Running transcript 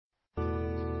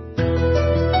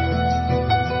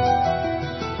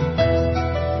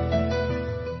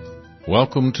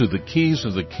Welcome to the Keys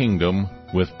of the Kingdom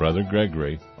with Brother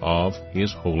Gregory of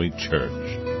His Holy Church.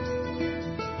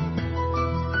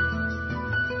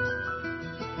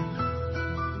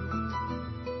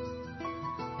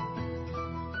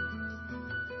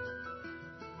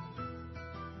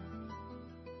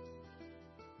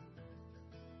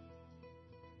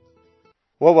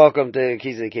 Well, welcome to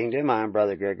Keys of the Kingdom. I'm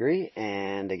Brother Gregory,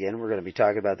 and again, we're going to be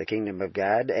talking about the Kingdom of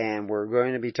God, and we're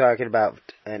going to be talking about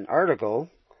an article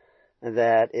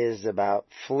that is about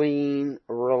fleeing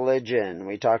religion.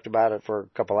 We talked about it for a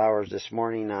couple hours this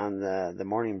morning on the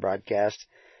morning broadcast,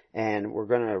 and we're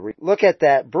going to look at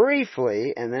that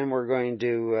briefly, and then we're going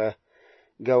to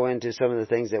go into some of the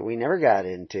things that we never got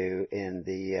into in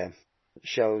the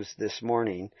shows this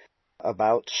morning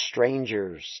about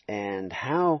strangers and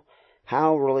how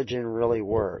religion really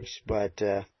works. But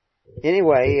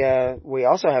anyway, we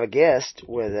also have a guest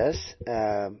with us,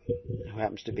 who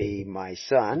happens to be my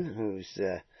son, who's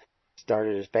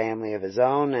started his family of his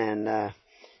own and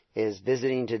is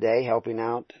visiting today, helping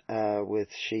out with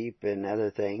sheep and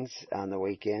other things on the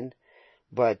weekend.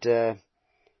 But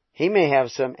he may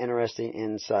have some interesting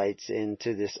insights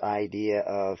into this idea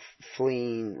of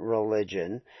fleeing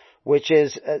religion, which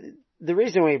is the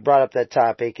reason we brought up that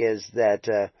topic is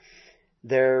that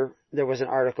there was an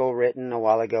article written a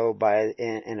while ago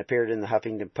and appeared in the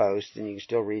Huffington Post, and you can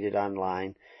still read it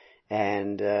online.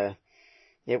 And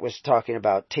it was talking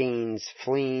about teens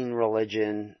fleeing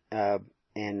religion,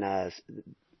 and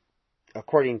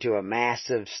according to a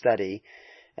massive study,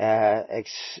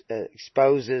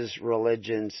 exposes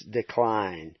religion's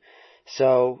decline.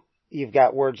 So you've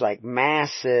got words like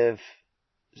massive.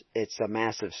 It's a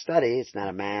massive study. It's not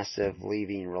a massive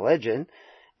leaving religion.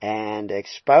 And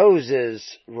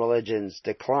exposes religion's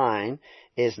decline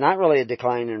is not really a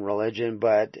decline in religion,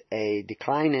 but a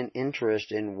decline in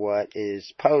interest in what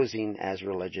is posing as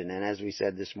religion. And as we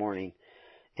said this morning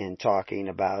in talking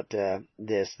about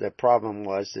this, the problem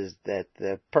is that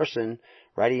the person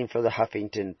writing for the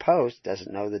Huffington Post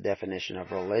doesn't know the definition of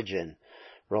religion.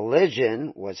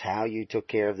 Religion was how you took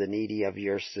care of the needy of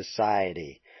your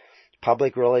society.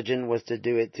 Public religion was to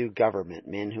do it through government,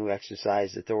 men who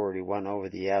exercised authority one over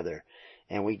the other.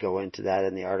 And we go into that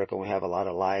in the article. We have a lot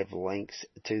of live links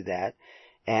to that.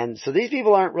 And so these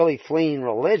people aren't really fleeing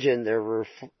religion. They're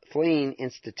fleeing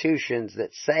institutions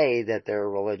that say that they're a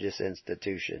religious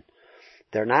institution.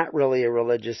 They're not really a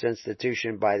religious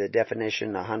institution by the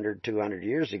definition 100, 200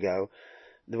 years ago.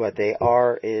 What they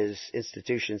are is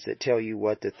institutions that tell you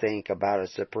what to think about a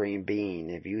supreme being.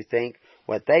 If you think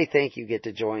what they think, you get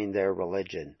to join their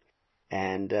religion.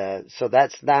 And so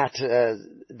that's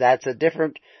a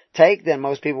different take than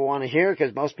most people want to hear,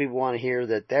 because most people want to hear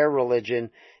that their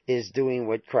religion is doing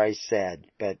what Christ said,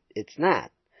 but it's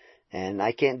not. And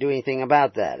I can't do anything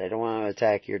about that. I don't want to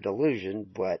attack your delusion,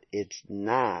 but it's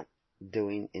not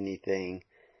doing anything.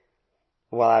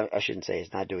 Well, I shouldn't say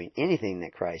it's not doing anything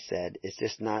that Christ said. It's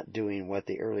just not doing what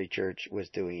the early church was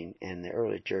doing. And the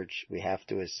early church, we have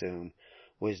to assume,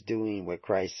 was doing what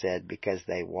Christ said because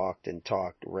they walked and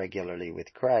talked regularly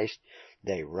with Christ.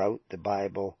 They wrote the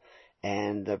Bible.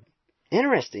 And the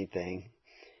interesting thing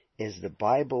is the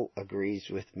Bible agrees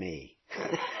with me.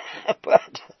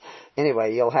 But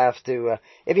anyway, you'll have to,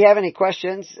 if you have any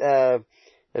questions,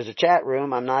 there's a chat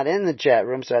room. I'm not in the chat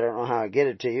room, so I don't know how I get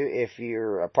it to you. If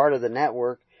you're a part of the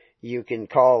network, you can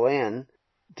call in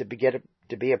to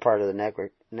be a part of the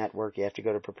network. You have to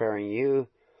go to Preparing You,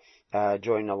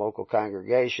 join the local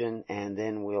congregation, and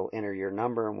then we'll enter your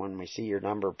number. And when we see your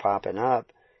number popping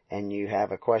up and you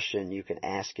have a question, you can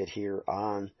ask it here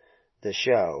on the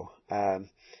show.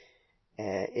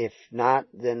 If not,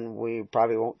 then we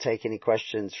probably won't take any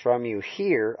questions from you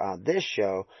here on this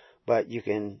show, but you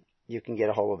can get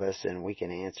a hold of us and we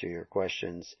can answer your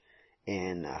questions,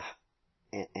 and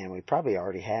we probably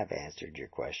already have answered your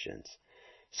questions.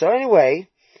 So anyway,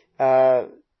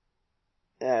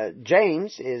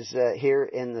 James is here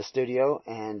in the studio,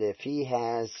 and if he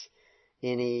has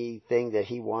anything that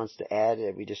he wants to add,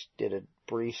 we just did a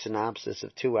brief synopsis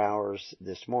of 2 hours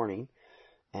this morning,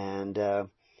 and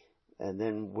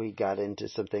then we got into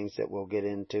some things that we'll get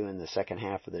into in the second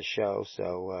half of the show.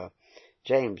 So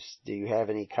James, do you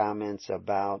have any comments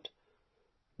about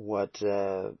what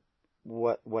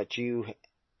you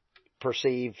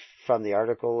perceive from the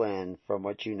article and from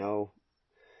what you know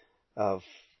of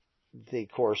the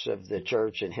course of the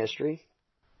church and history?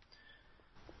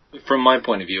 From my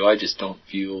point of view, I just don't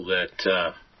feel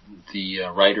that the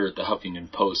writer at the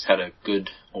Huffington Post had a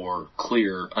good or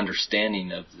clear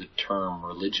understanding of the term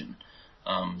religion.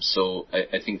 So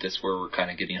I think that's where we're kind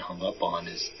of getting hung up on,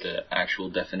 is the actual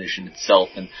definition itself,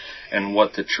 and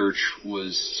what the church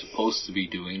was supposed to be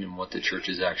doing and what the church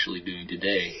is actually doing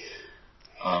today.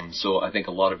 So I think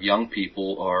a lot of young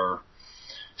people are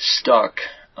stuck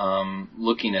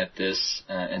looking at this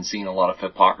and seeing a lot of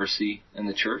hypocrisy in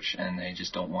the church, and they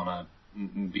just don't want to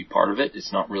be part of it.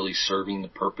 It's not really serving the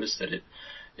purpose that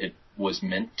it was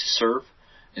meant to serve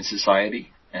in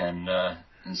society, and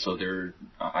so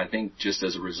I think just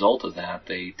as a result of that,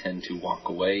 they tend to walk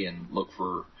away and look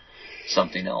for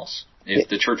something else. If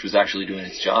the church was actually doing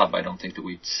its job, I don't think that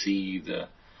we'd see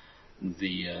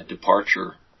the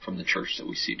departure from the church that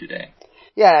we see today.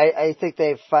 Yeah, I think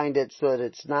they find it so that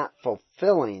it's not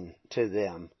fulfilling to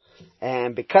them.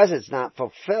 And because it's not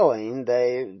fulfilling,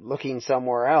 they're looking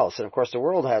somewhere else. And of course, the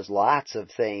world has lots of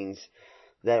things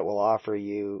that it will offer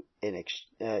you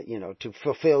to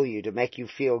fulfill you, to make you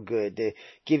feel good, to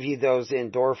give you those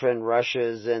endorphin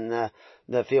rushes and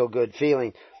the feel good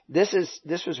feeling. This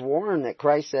was warned that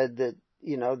Christ said that,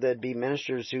 there'd be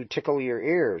ministers who tickle your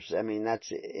ears. I mean,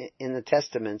 that's in the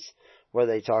Testaments where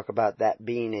they talk about that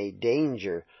being a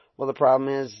danger. Well, the problem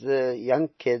is the young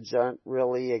kids aren't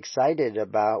really excited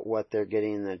about what they're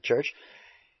getting in the church,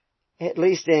 at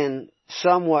least in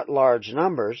somewhat large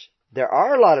numbers. There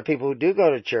are a lot of people who do go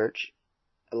to church.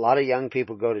 A lot of young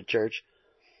people go to church.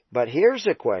 But here's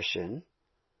a question.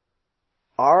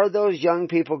 Are those young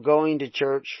people going to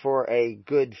church for a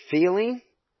good feeling?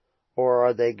 Or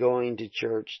are they going to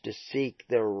church to seek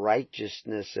the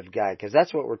righteousness of God? Because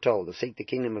that's what we're told, to seek the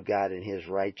kingdom of God and His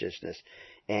righteousness.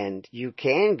 And you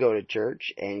can go to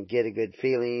church and get a good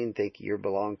feeling, think you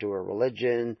belong to a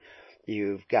religion,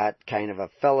 you've got kind of a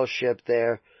fellowship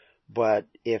there. But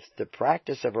if the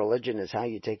practice of religion is how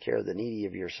you take care of the needy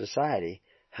of your society,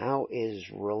 how is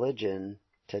religion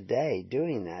today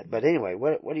doing that? But anyway,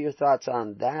 what are your thoughts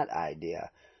on that idea?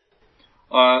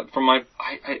 I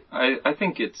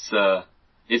think it still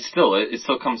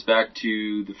comes back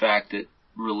to the fact that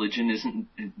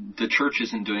the church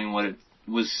isn't doing what it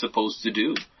was supposed to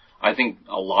do. I think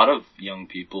a lot of young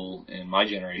people in my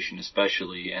generation,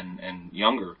 especially, and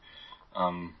younger,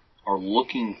 are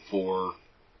looking for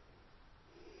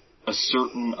a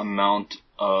certain amount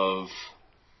of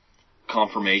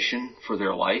confirmation for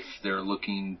their life. They're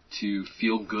looking to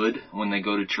feel good when they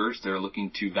go to church. They're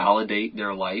looking to validate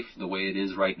their life the way it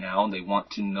is right now. They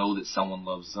want to know that someone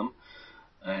loves them.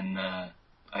 And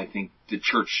I think the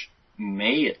church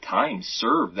may at times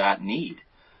serve that need.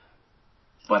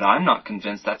 But I'm not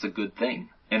convinced that's a good thing.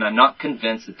 And I'm not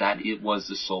convinced that it was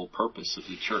the sole purpose of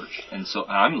the church. And so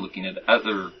I'm looking at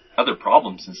other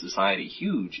problems in society,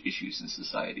 huge issues in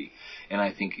society. And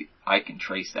I think I can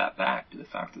trace that back to the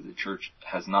fact that the church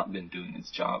has not been doing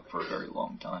its job for a very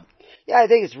long time. Yeah, I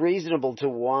think it's reasonable to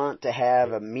want to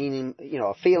have a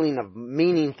feeling of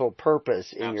meaningful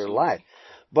purpose in your life.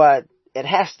 But it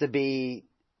has to be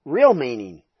real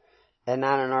meaning and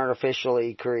not an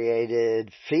artificially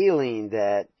created feeling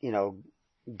that,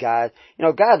 God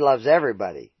loves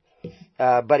everybody.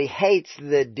 But He hates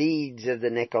the deeds of the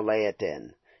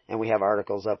Nicolaitan. And we have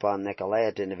articles up on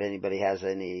Nicolaitan if anybody has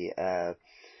any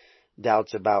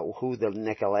doubts about who the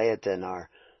Nicolaitan are.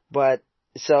 But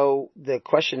so the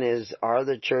question is, are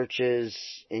the churches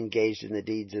engaged in the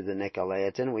deeds of the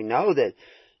Nicolaitan? We know that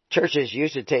churches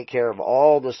used to take care of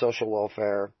all the social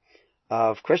welfare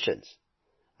of Christians.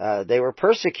 They were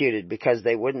persecuted because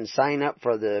they wouldn't sign up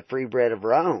for the free bread of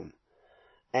Rome.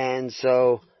 And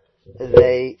so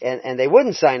they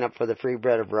wouldn't sign up for the free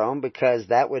bread of Rome because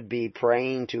that would be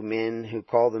praying to men who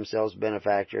call themselves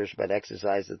benefactors but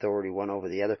exercise authority one over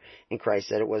the other. And Christ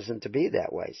said it wasn't to be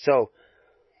that way. So,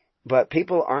 but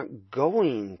people aren't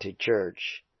going to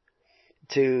church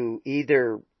to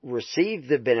either receive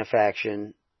the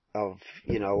benefaction of,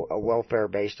 a welfare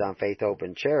based on faith, hope,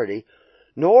 and charity,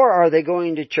 nor are they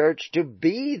going to church to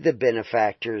be the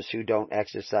benefactors who don't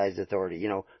exercise authority,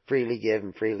 freely give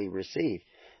and freely receive.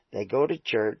 They go to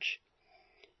church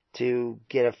to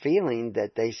get a feeling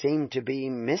that they seem to be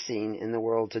missing in the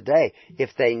world today. If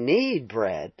they need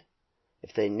bread,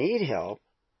 if they need help,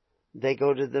 they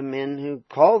go to the men who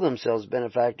call themselves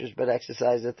benefactors but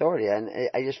exercise authority. And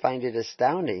I just find it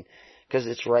astounding because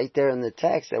it's right there in the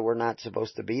text that we're not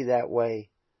supposed to be that way.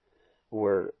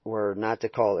 We're not to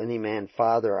call any man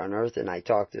father on earth. And I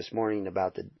talked this morning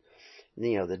about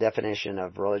the definition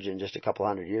of religion just a couple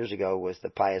hundred years ago was the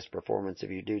pious performance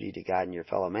of your duty to God and your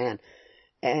fellow man.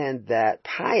 And that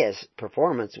pious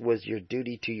performance was your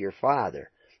duty to your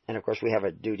Father. And of course we have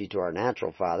a duty to our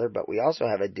natural father, but we also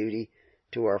have a duty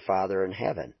to our Father in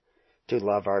heaven, to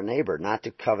love our neighbor, not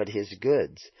to covet his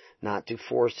goods, not to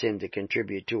force him to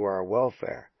contribute to our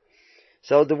welfare.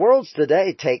 So the worlds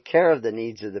today take care of the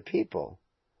needs of the people.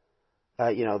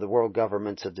 The world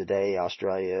governments of today,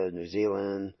 Australia, New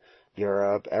Zealand,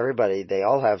 Europe, everybody, they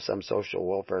all have some social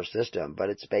welfare system, but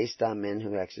it's based on men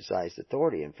who exercise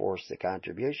authority and force the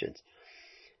contributions.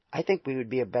 I think we would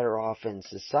be better off in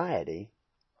society,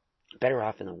 better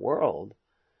off in the world,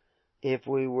 if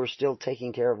we were still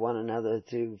taking care of one another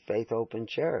through faith, hope, and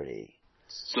charity.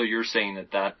 So you're saying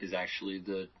that is actually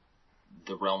the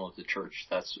realm of the church.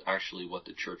 That's actually what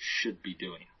the church should be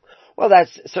doing. Well,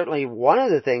 that's certainly one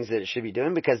of the things that it should be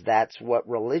doing, because that's what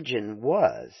religion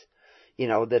was.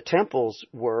 The temples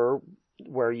were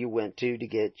where you went to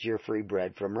get your free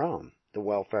bread from Rome, the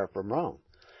welfare from Rome.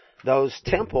 Those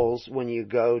temples, when you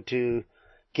go to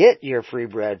get your free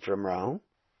bread from Rome,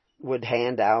 would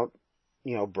hand out,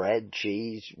 bread,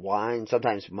 cheese, wine,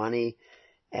 sometimes money,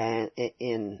 and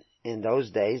in those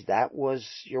days, that was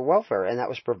your welfare, and that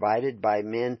was provided by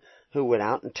men who went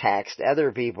out and taxed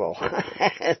other people.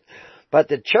 But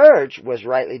the church was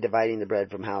rightly dividing the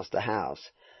bread from house to house,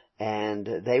 and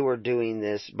they were doing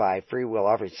this by free will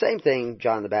offering. Same thing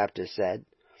John the Baptist said.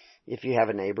 If you have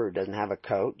a neighbor who doesn't have a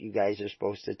coat, you guys are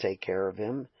supposed to take care of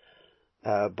him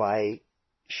by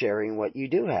sharing what you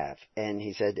do have. And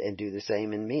he said, and do the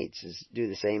same in meats, do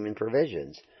the same in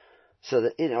provisions. So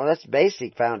that, that's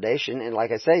basic foundation. And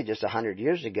like I say, just 100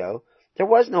 years ago, there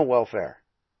was no welfare.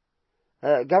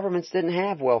 Governments didn't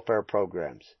have welfare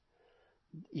programs.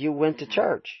 You went to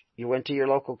church. You went to your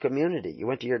local community. You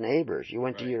went to your neighbors. You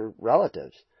went to your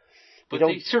relatives. But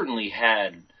they certainly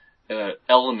had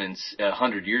elements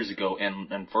 100 years ago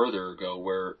and further ago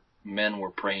where men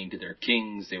were praying to their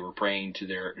kings. They were praying to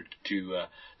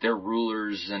their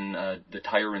rulers and the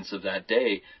tyrants of that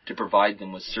day to provide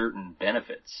them with certain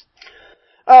benefits.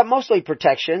 Mostly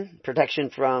protection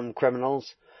from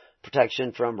criminals,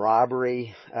 protection from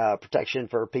robbery, protection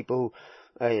for people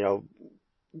who,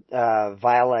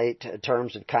 violate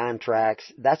terms of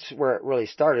contracts. That's where it really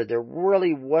started. There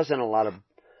really wasn't a lot of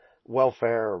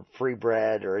welfare or free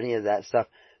bread or any of that stuff.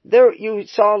 There, you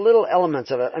saw little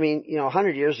elements of it.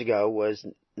 100 years ago was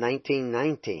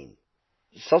 1919.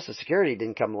 Social Security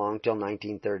didn't come along till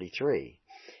 1933.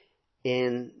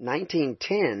 In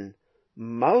 1910,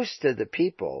 most of the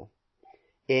people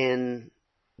in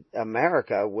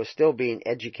America was still being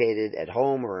educated at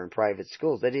home or in private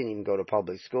schools. They didn't even go to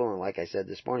public school. And like I said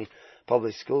this morning,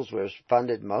 public schools were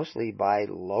funded mostly by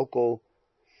local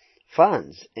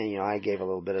funds. And, I gave a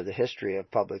little bit of the history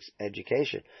of public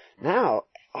education. Now,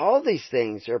 all these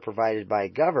things are provided by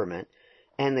government,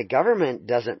 and the government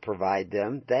doesn't provide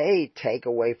them. They take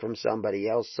away from somebody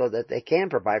else so that they can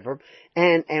provide for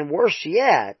them. And worse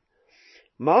yet,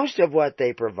 most of what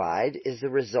they provide is the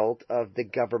result of the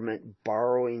government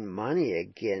borrowing money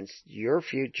against your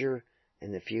future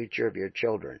and the future of your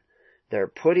children.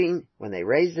 When they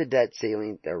raise the debt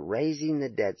ceiling, they're raising the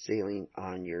debt ceiling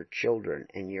on your children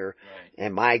and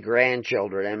and my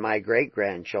grandchildren and my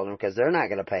great-grandchildren, because they're not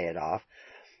going to pay it off.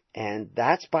 And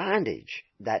that's bondage.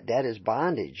 That debt is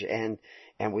bondage. And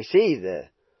we see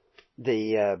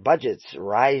the budgets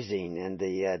rising and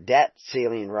the debt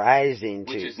ceiling rising,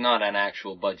 which is not an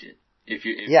actual budget.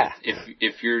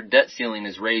 If your debt ceiling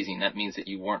is raising, that means that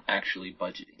you weren't actually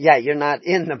budgeting. Yeah, you're not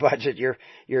in the budget. You're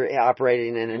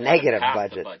operating in a negative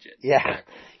budget. The budget. Yeah,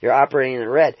 exactly. You're operating in the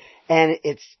red, and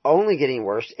it's only getting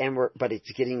worse. But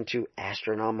it's getting to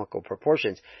astronomical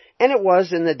proportions. And it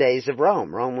was in the days of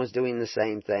Rome. Rome was doing the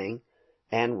same thing,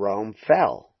 and Rome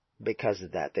fell because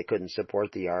of that. They couldn't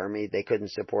support the army. They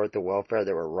couldn't support the welfare.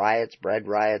 There were riots, bread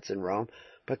riots in Rome.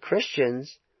 But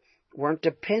Christians weren't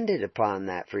dependent upon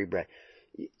that free bread.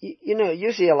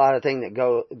 You see a lot of things that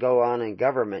go on in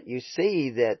government. You see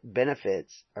that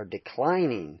benefits are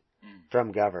declining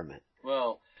from government.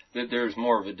 Well, there's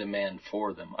more of a demand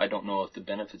for them. I don't know if the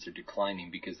benefits are declining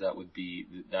because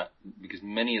because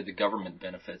many of the government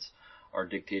benefits are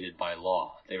dictated by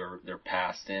law. They're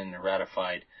passed in, they're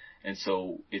ratified, and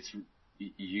so it's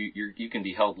you can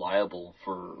be held liable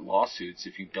for lawsuits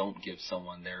if you don't give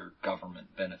someone their government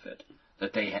benefit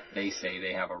that they say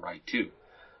they have a right to.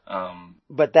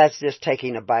 But that's just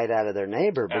taking a bite out of their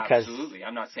neighbor, because absolutely.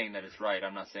 I'm not saying that it's right.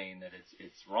 I'm not saying that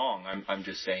it's wrong. I'm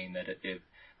just saying that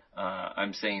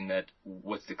I'm saying that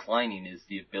what's declining is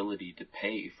the ability to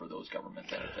pay for those government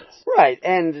benefits. Right,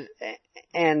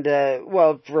 and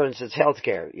well, for instance,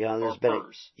 healthcare. There's been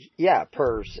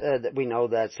PERS. We know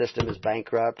that system is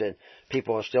bankrupt, and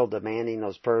people are still demanding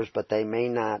those PERS, but they may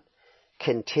not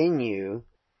continue.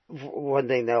 One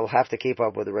thing, they'll have to keep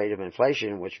up with the rate of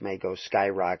inflation, which may go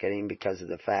skyrocketing because of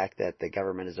the fact that the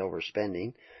government is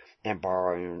overspending and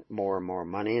borrowing more and more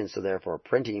money, and so therefore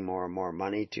printing more and more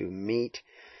money to meet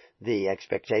the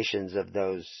expectations of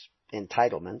those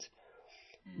entitlements.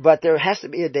 But there has to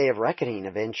be a day of reckoning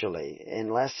eventually,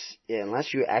 unless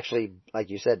you actually, like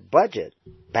you said,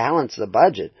 balance the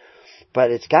budget.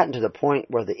 But it's gotten to the point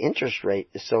where the interest rate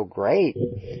is so great,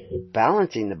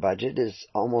 balancing the budget is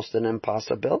almost an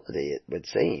impossibility, it would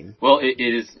seem. Well,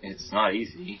 it's not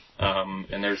easy.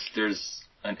 And there's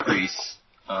an increase,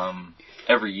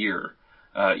 every year.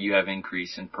 You have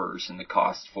increase in PERS and the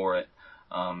cost for it.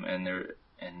 And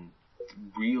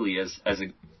really as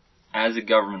a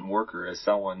government worker, as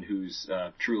someone who's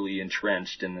truly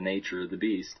entrenched in the nature of the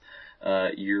beast,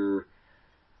 you're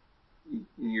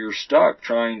stuck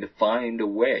trying to find a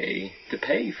way to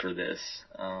pay for this.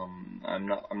 I'm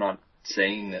not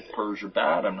saying that PERS are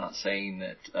bad. I'm not saying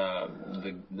that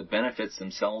the benefits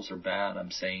themselves are bad.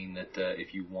 I'm saying that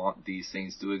if you want these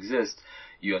things to exist,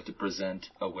 you have to present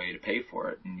a way to pay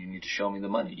for it, and you need to show me the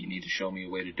money. You need to show me a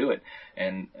way to do it.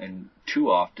 And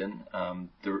too often,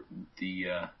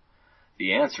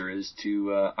 the answer is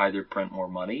to either print more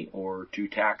money or to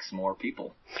tax more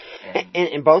people. And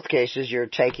in both cases, you're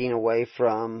taking away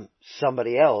from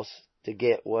somebody else to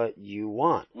get what you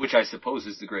want. Which I suppose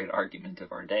is the great argument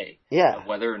of our day. Yeah.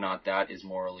 Whether or not that is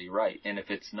morally right. And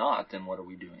if it's not, then what are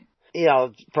we doing? You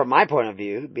know, from my point of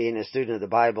view, being a student of the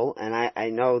Bible, and I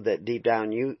know that deep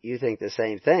down you think the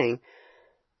same thing,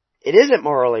 it isn't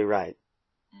morally right.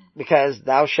 Because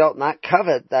thou shalt not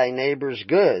covet thy neighbor's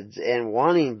goods, and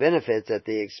wanting benefits at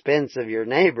the expense of your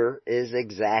neighbor is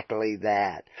exactly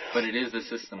that. But it is the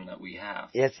system that we have.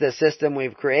 It's the system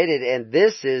we've created, and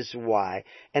this is why.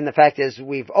 And the fact is,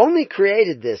 we've only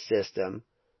created this system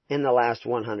in the last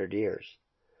 100 years.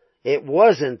 It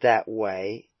wasn't that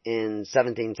way in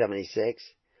 1776.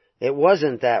 It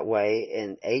wasn't that way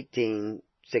in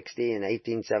 1860 and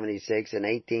 1876 and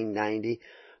 1890.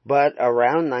 But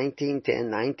around 1910,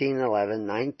 1911,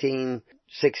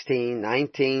 1916,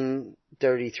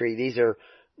 1933, these are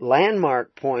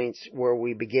landmark points where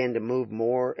we began to move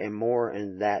more and more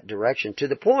in that direction, to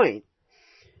the point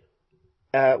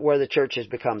where the church has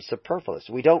become superfluous.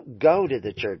 We don't go to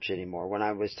the church anymore. When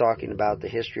I was talking about the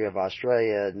history of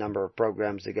Australia a number of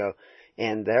programs ago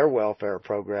and their welfare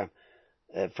program,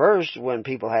 at first, when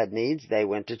people had needs, they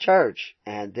went to church.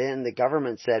 And then the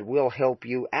government said, we'll help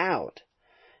you out.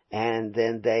 And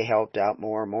then they helped out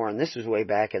more and more. And this was way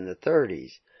back in the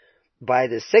 30s. By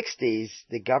the 60s,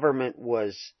 the government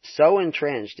was so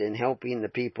entrenched in helping the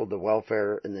people, the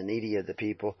welfare and the needy of the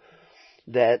people,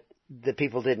 that the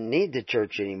people didn't need the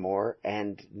church anymore.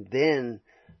 And then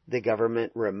the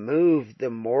government removed the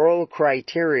moral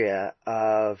criteria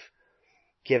of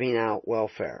giving out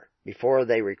welfare. Before,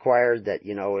 they required that,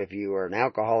 you know, if you were an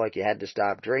alcoholic, you had to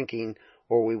stop drinking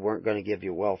or we weren't going to give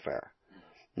you welfare.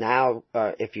 Now,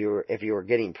 if you were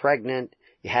getting pregnant,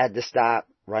 you had to stop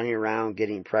running around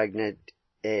getting pregnant,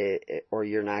 or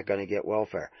you're not going to get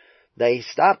welfare. They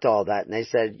stopped all that, and they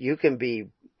said, you can be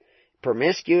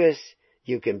promiscuous,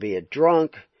 you can be a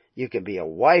drunk, you can be a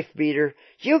wife beater,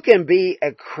 you can be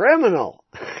a criminal,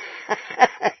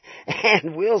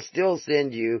 and we'll still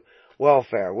send you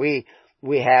welfare. We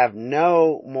have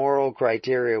no moral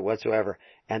criteria whatsoever.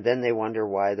 And then they wonder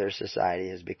why their society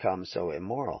has become so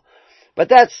immoral. But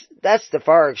that's the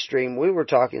far extreme. We were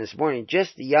talking this morning,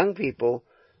 just the young people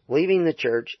leaving the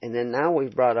church, and then now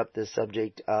we've brought up the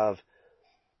subject of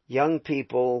young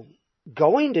people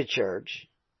going to church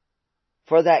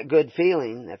for that good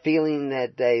feeling, that feeling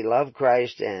that they love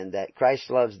Christ and that Christ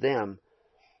loves them.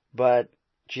 But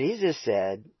Jesus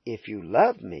said, if you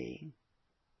love me,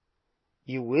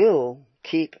 you will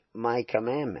keep my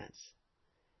commandments.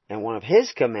 And one of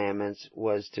his commandments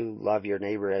was to love your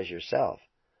neighbor as yourself.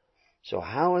 So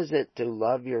how is it to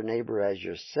love your neighbor as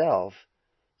yourself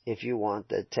if you want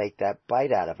to take that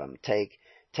bite out of him? Take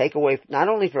away not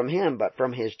only from him, but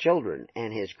from his children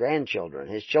and his grandchildren,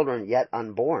 his children yet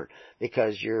unborn,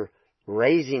 because you're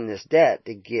raising this debt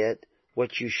to get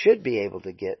what you should be able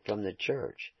to get from the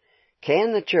church.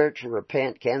 Can the church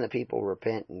repent? Can the people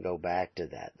repent and go back to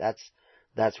that?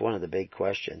 That's one of the big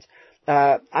questions.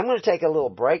 I'm going to take a little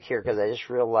break here because I just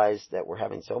realized that we're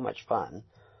having so much fun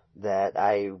that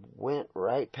I went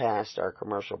right past our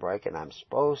commercial break, and I'm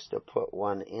supposed to put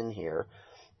one in here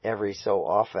every so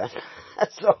often.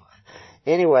 So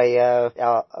anyway,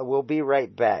 we'll be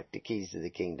right back to Keys to the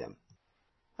Kingdom.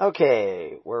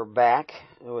 Okay, we're back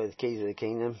with Keys to the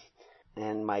Kingdom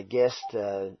and my guest,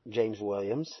 James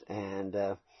Williams. And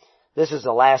this is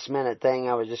a last minute thing.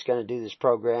 I was just going to do this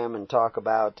program and talk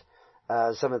about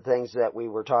some of the things that we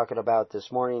were talking about this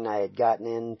morning. I had gotten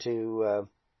into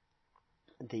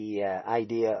the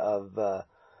idea of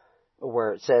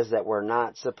where it says that we're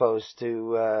not supposed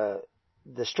to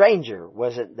the stranger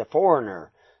wasn't the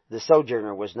foreigner. The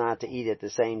sojourner was not to eat at the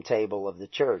same table of the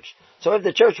church. So if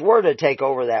the church were to take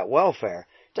over that welfare,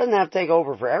 it doesn't have to take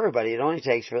over for everybody. It only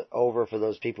takes over for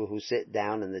those people who sit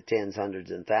down in the tens, hundreds,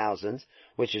 and thousands,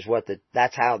 which is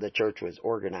that's how the church was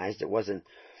organized. It wasn't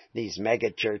these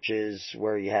mega churches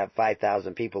where you have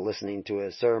 5,000 people listening to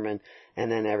a sermon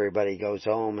and then everybody goes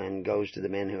home and goes to the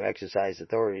men who exercise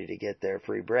authority to get their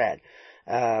free bread,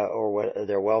 or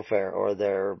their welfare, or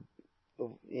their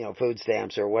food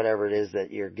stamps, or whatever it is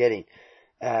that you're getting.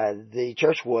 The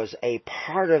church was a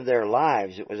part of their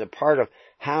lives. It was a part of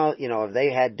how, if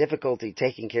they had difficulty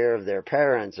taking care of their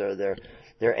parents or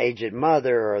their aged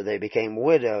mother, or they became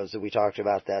widows, we talked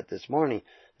about that this morning,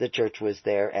 the church was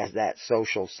there as that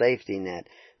social safety net.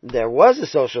 There was a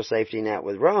social safety net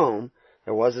with Rome.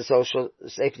 There was a social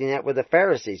safety net with the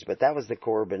Pharisees, but that was the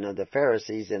Corban of the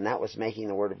Pharisees, and that was making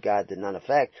the Word of God to none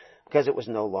effect, because it was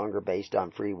no longer based on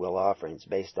free will offerings,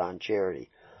 based on charity.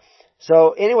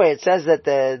 So anyway, it says that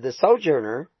the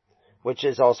sojourner, which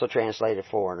is also translated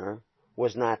foreigner,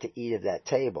 was not to eat at that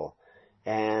table.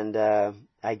 And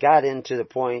I got into the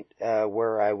point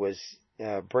where I was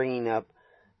bringing up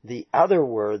the other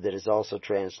word that is also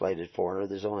translated foreigner.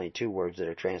 There's only 2 words that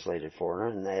are translated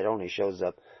foreigner, and it only shows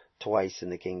up twice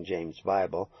in the King James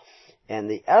Bible. And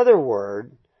the other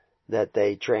word that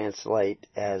they translate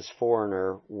as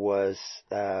foreigner was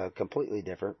completely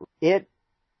different. It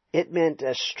meant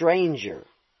a stranger,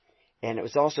 and it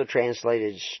was also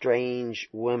translated strange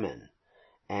women,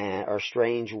 or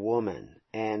strange woman.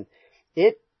 And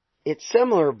it's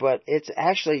similar, but it's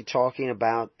actually talking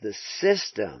about the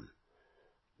system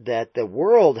that the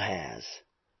world has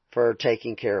for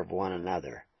taking care of one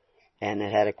another. And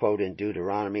it had a quote in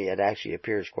Deuteronomy. It actually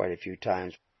appears quite a few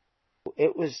times.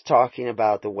 It was talking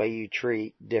about the way you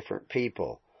treat different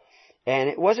people. And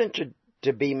it wasn't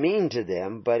to be mean to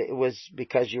them, but it was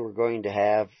because you were going to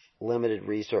have limited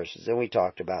resources. And we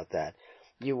talked about that.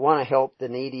 You want to help the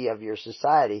needy of your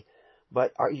society,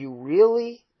 but are you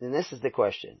really, and this is the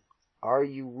question, are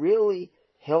you really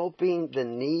helping the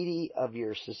needy of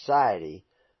your society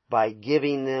by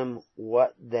giving them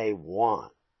what they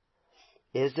want?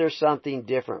 Is there something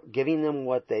different? Giving them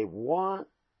what they want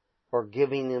or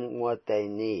giving them what they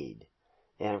need?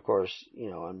 And of course,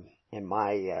 in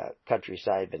my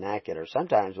countryside vernacular,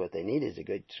 sometimes what they need is a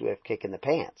good swift kick in the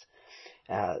pants.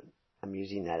 I'm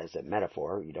using that as a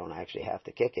metaphor. You don't actually have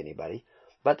to kick anybody.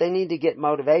 But they need to get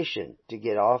motivation to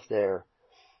get off their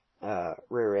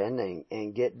rear end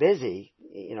and get busy,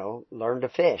 learn to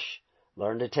fish,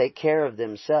 learn to take care of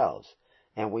themselves.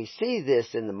 And we see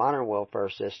this in the modern welfare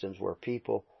systems where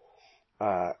people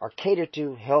are catered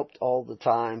to, helped all the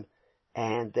time,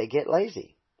 and they get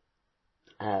lazy.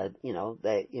 They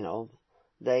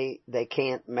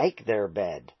can't make their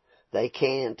bed. They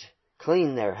can't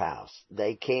clean their house.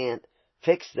 They can't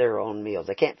fix their own meals.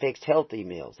 They can't fix healthy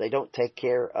meals. They don't take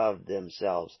care of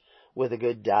themselves with a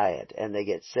good diet, and they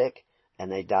get sick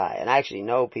and they die. And I actually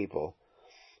know people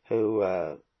who,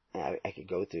 I could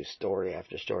go through story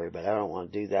after story, but I don't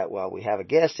want to do that while we have a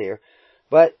guest here.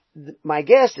 But my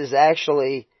guest is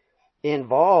actually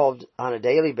involved on a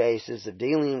daily basis of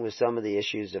dealing with some of the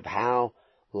issues of how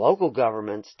local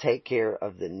governments take care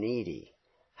of the needy,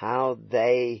 how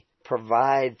they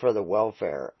provide for the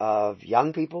welfare of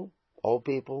young people, old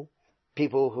people,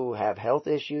 people who have health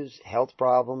issues, health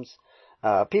problems,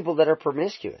 people that are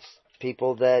promiscuous,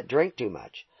 people that drink too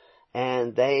much.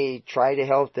 And they try to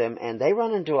help them, and they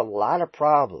run into a lot of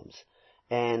problems.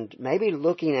 And maybe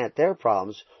looking at their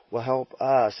problems will help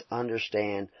us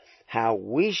understand how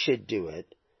we should do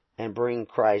it and bring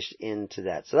Christ into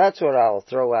that. So that's what I'll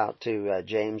throw out to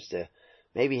James to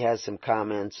maybe have some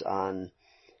comments on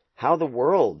how the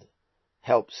world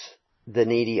helps the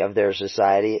needy of their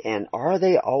society, and are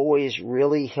they always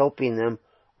really helping them,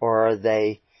 or are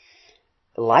they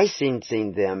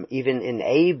licensing them, even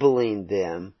enabling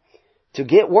them to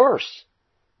get worse,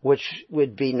 which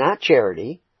would be not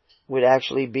charity, would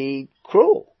actually be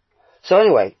cruel. So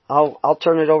anyway, I'll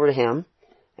turn it over to him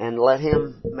and let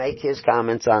him make his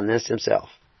comments on this himself.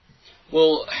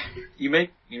 Well, you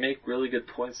make really good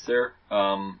points there.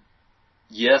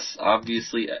 Yes,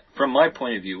 obviously, from my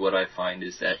point of view, what I find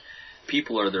is that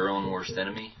people are their own worst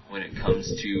enemy when it comes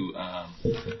to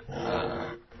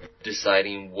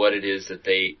deciding what it is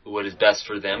what is best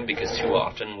for them, because too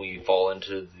often we fall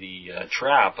into the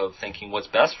trap of thinking what's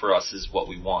best for us is what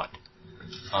we want.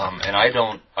 And I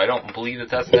don't believe that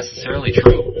that's necessarily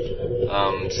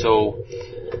true. So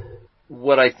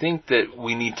what I think that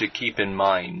we need to keep in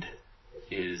mind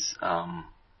is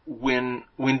when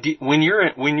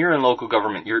you're in local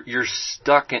government, you're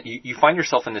stuck in, you find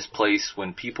yourself in this place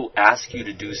when people ask you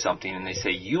to do something and they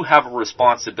say you have a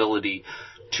responsibility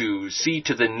to see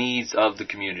to the needs of the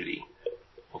community.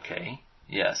 Okay,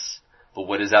 yes. But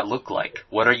what does that look like?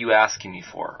 What are you asking me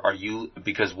for?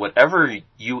 Because whatever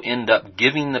you end up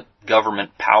giving the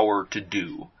government power to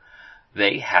do,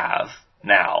 they have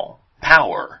now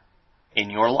power in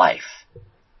your life.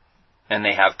 And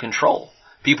they have control.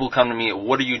 People come to me,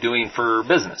 what are you doing for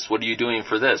business? What are you doing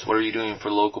for this? What are you doing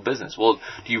for local business? Well,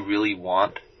 do you really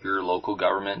want your local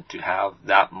government to have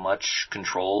that much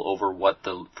control over what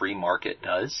the free market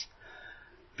does?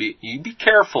 You be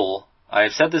careful.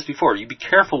 I've said this before. You be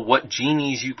careful what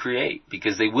genies you create,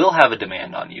 because they will have a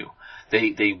demand on you.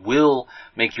 They will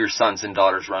make your sons and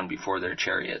daughters run before their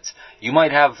chariots. You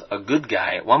might have a good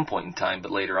guy at one point in time,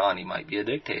 but later on he might be a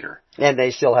dictator. And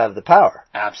they still have the power.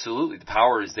 Absolutely. The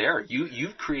power is there.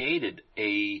 You've created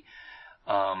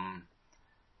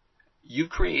you've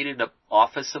created an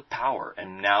office of power,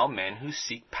 and now men who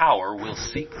seek power will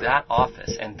seek that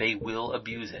office, and they will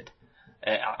abuse it.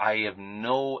 I have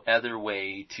no other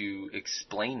way to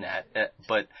explain that,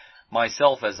 but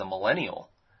myself as a millennial,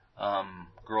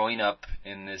 growing up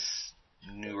in this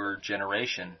newer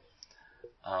generation,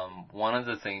 one of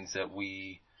the things that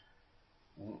we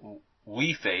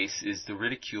face is the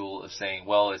ridicule of saying,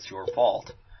 well, it's your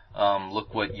fault.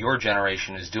 Look what your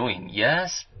generation is doing.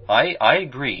 Yes, I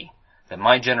agree that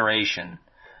my generation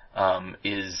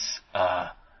is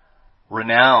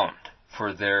renowned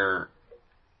for their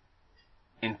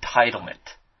entitlement,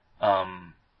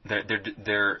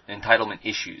 their entitlement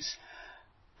issues.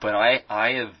 But I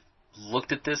have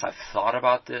looked at this, I've thought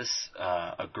about this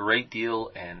a great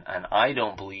deal, and I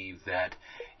don't believe that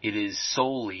it is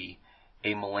solely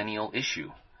a millennial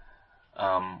issue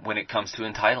when it comes to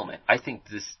entitlement. I think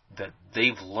that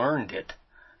they've learned it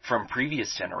from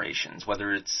previous generations,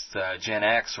 whether it's the Gen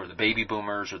X or the baby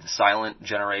boomers or the silent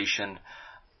generation.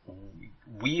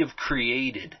 We have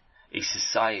created a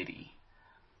society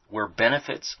where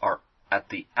benefits are at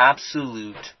the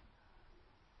absolute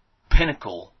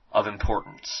pinnacle of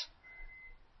importance.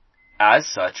 As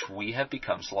such, we have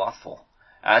become slothful.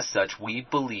 As such, we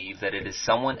believe that it is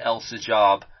someone else's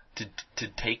job to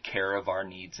take care of our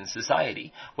needs in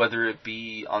society, whether it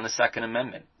be on the Second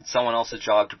Amendment. It's someone else's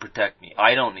job to protect me.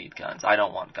 I don't need guns. I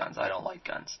don't want guns. I don't like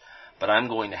guns. But I'm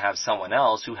going to have someone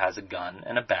else who has a gun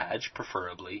and a badge,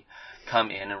 preferably,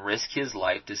 come in and risk his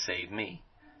life to save me,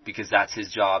 because that's his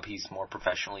job. He's more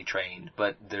professionally trained.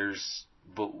 But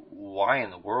why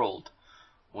in the world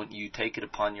wouldn't you take it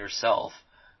upon yourself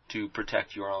to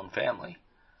protect your own family?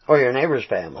 Or your neighbor's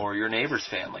family. Or your neighbor's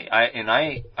family.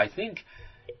 I think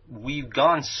we've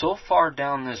gone so far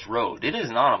down this road. It is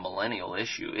not a millennial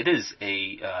issue. It is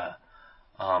a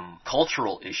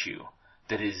cultural issue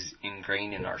that is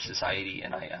ingrained in our society,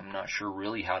 and I'm not sure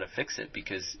really how to fix it,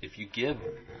 because if you give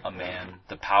a man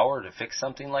the power to fix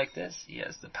something like this, he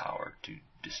has the power to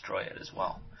destroy it as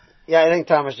well. Yeah, I think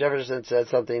Thomas Jefferson said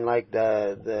something like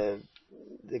the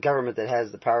government that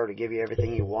has the power to give you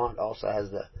everything you want also has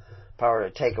the power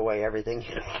to take away everything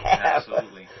you have.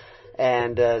 Absolutely.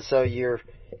 And so you're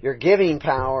giving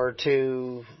power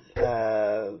to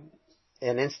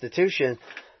an institution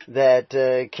that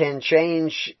can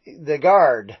change the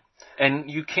guard. And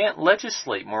you can't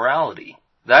legislate morality.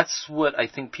 That's what I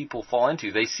think people fall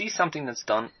into. They see something that's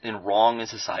done wrong in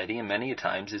society, and many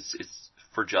times it's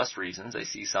for just reasons. They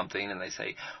see something and they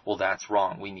say, well, that's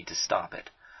wrong. We need to stop it.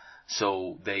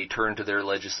 So they turn to their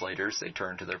legislators, they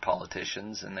turn to their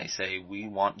politicians, and they say, we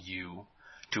want you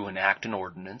to enact an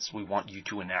ordinance. We want you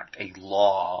to enact a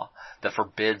law that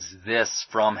forbids this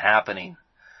from happening.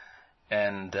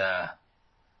 And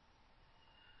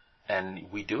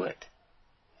we do it.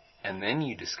 And then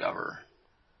you discover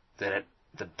that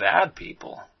the bad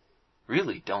people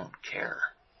really don't care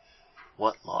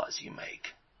what laws you make.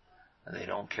 They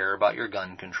don't care about your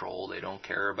gun control. They don't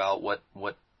care about what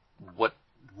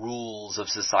rules of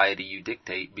society you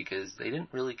dictate, because they didn't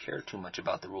really care too much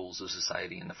about the rules of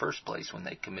society in the first place when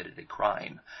they committed a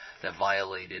crime that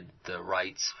violated the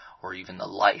rights or even the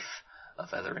life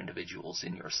of other individuals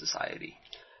in your society.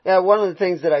 Yeah, one of the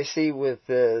things that I see with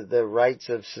the rights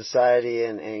of society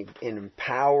and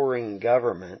empowering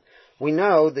government, we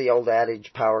know the old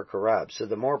adage, power corrupts. So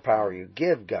the more power you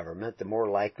give government, the more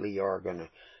likely you are going to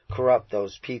corrupt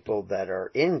those people that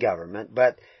are in government.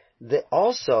 But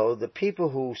also, the people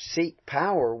who seek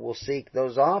power will seek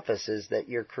those offices that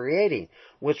you're creating,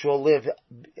 which will live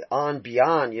on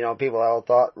beyond. You know, people all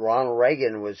thought Ronald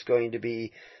Reagan was going to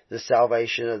be the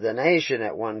salvation of the nation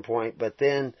at one point, but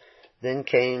then then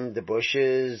came the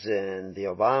Bushes and the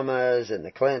Obamas and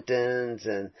the Clintons,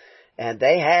 and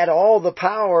they had all the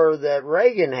power that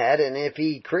Reagan had, and if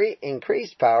he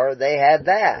increased power, they had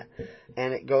that.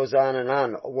 And it goes on and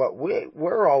on. What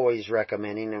we're always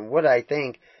recommending, and what I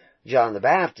think John the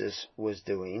Baptist was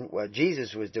doing, what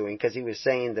Jesus was doing, because he was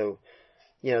saying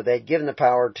they'd given the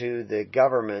power to the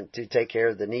government to take care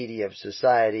of the needy of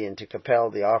society and to compel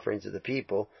the offerings of the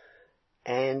people.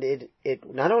 And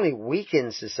it not only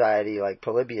weakened society, like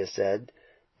Polybius said,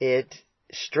 it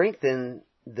strengthened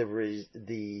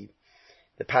the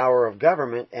power of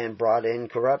government and brought in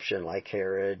corruption, like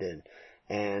Herod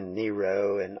and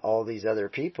Nero and all these other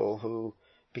people who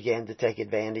began to take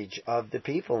advantage of the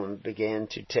people and began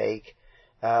to take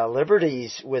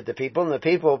liberties with the people, and the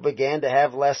people began to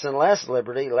have less and less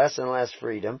liberty, less and less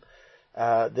freedom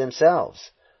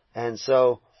themselves. And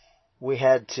so we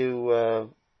had to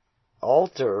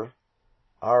alter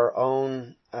our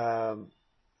own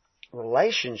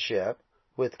relationship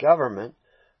with government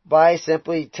by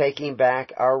simply taking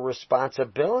back our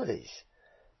responsibilities.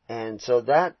 And so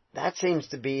that seems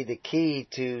to be the key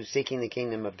to seeking the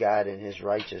kingdom of God and His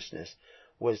righteousness,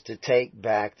 was to take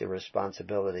back the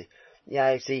responsibility. Yeah,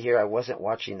 I see here I wasn't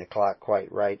watching the clock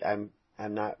quite right. I'm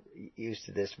not used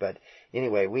to this, but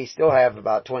anyway, we still have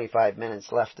about 25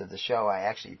 minutes left of the show. I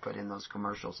actually put in those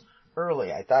commercials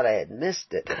early. I thought I had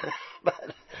missed it,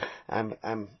 but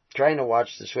I'm trying to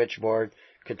watch the switchboard,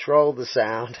 control the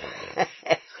sound,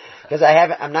 because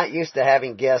I'm not used to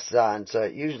having guests on, so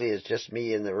it usually is just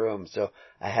me in the room, so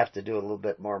I have to do a little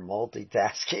bit more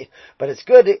multitasking, but it's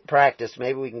good practice.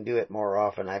 Maybe we can do it more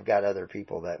often. I've got other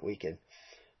people that we can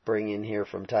bring in here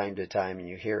from time to time, and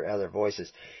you hear other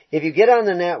voices. If you get on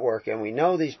the network, and we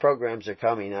know these programs are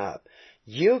coming up,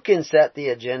 you can set the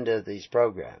agenda of these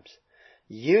programs.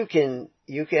 You can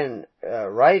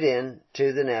write in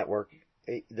to the network.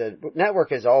 The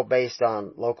network is all based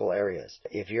on local areas.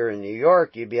 If you're in New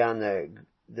York, you'd be on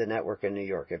the network in New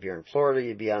York. If you're in Florida,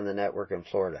 you'd be on the network in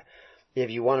Florida. If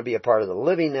you want to be a part of the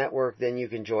Living Network, then you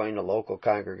can join a local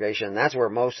congregation. That's where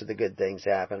most of the good things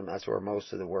happen. That's where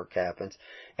most of the work happens.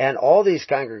 And all these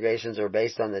congregations are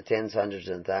based on the tens, hundreds,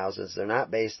 and thousands. They're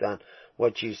not based on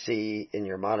what you see in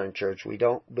your modern church. We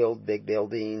don't build big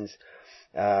buildings.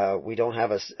 We don't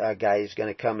have a guy who's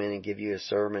going to come in and give you a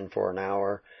sermon for an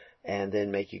hour and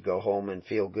then make you go home and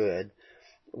feel good.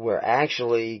 We're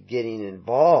actually getting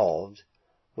involved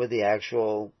with the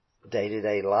actual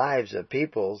day-to-day lives of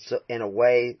people in a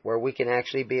way where we can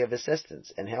actually be of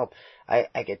assistance and help.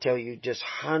 I could tell you just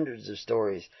hundreds of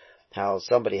stories how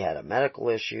somebody had a medical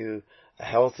issue, a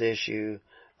health issue,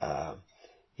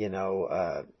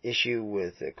 issue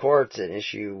with the courts, an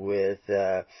issue with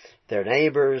their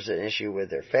neighbors, an issue with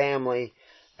their family.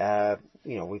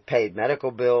 We paid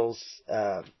medical bills,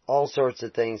 all sorts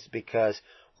of things, because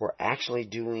we're actually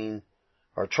doing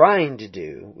or trying to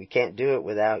do, we can't do it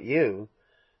without you,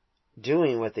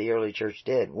 doing what the early church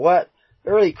did. What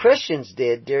early Christians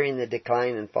did during the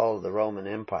decline and fall of the Roman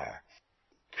Empire.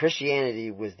 Christianity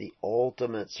was the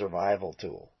ultimate survival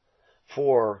tool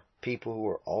for people who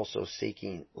were also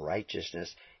seeking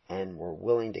righteousness and were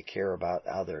willing to care about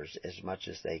others as much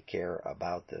as they care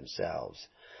about themselves.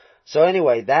 So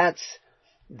anyway, that's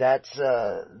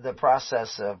the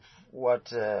process of what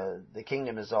the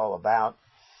kingdom is all about.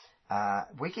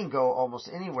 We can go almost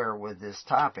anywhere with this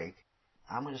topic.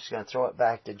 I'm just going to throw it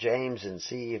back to James and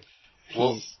see if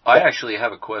I actually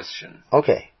have a question.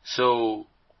 Okay. So,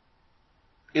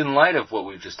 in light of what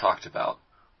we've just talked about,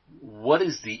 what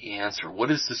is the answer?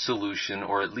 What is the solution,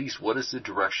 or at least what is the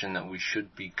direction that we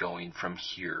should be going from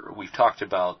here? We've talked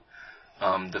about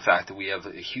the fact that we have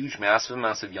a huge, massive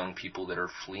amounts of young people that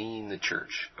are fleeing the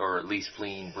church, or at least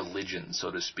fleeing religion,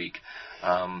 so to speak.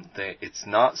 It's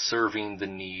not serving the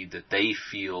need that they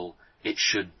feel it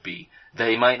should be.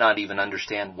 They might not even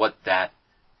understand what that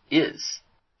is.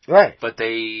 Right. But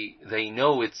they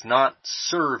know it's not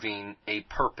serving a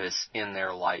purpose in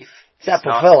their life. It's not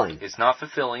fulfilling. It's not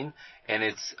fulfilling, and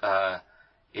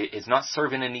it's not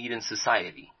serving a need in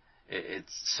society.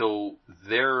 So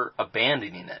they're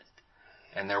abandoning it,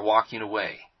 and they're walking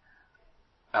away.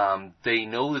 They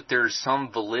know that there's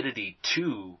some validity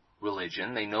to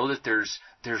religion. They know that there's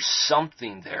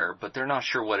something there, but they're not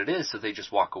sure what it is, so they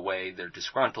just walk away. They're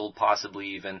disgruntled,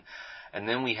 possibly even. And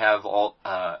then we have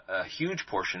a huge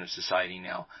portion of society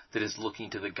now that is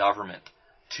looking to the government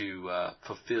to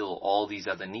fulfill all these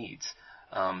other needs.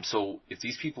 So if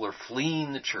these people are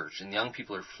fleeing the church and young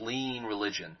people are fleeing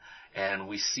religion, and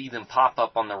we see them pop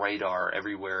up on the radar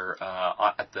everywhere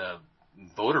at the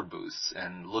voter booths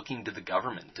and looking to the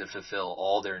government to fulfill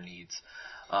all their needs,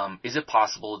 is it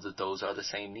possible that those are the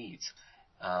same needs?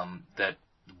 that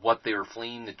what they were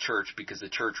fleeing the church because the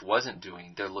church wasn't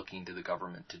doing, they're looking to the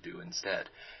government to do instead.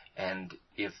 And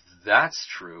if that's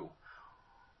true,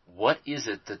 what is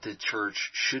it that the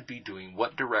church should be doing?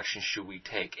 What direction should we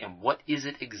take? And what is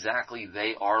it exactly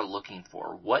they are looking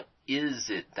for? What is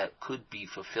it that could be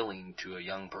fulfilling to a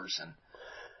young person?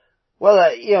 Well,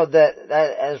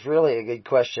 that is really a good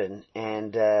question,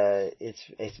 and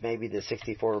it's maybe the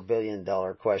 $64 billion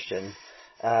question.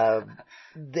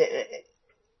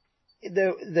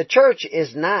 The church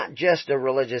is not just a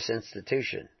religious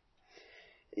institution.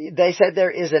 They said there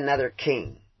is another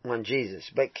king, one Jesus,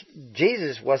 but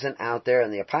Jesus wasn't out there,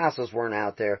 and the apostles weren't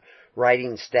out there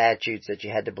writing statutes that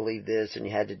you had to believe this and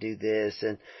you had to do this,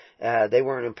 and they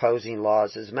weren't imposing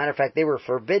laws. As a matter of fact, they were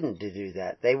forbidden to do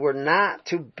that. They were not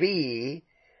to be,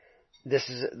 this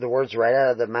is the words right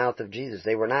out of the mouth of Jesus,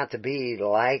 they were not to be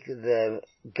like the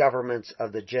governments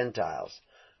of the Gentiles,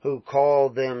 who call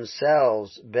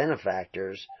themselves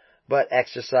benefactors, but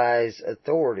exercise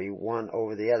authority one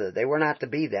over the other. They were not to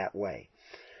be that way.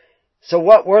 So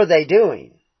what were they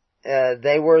doing?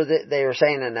 They were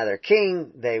saying another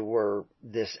king. They were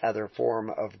this other form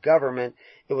of government.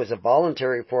 It was a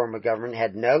voluntary form of government. It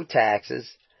had no taxes,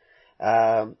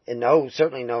 and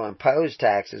certainly no imposed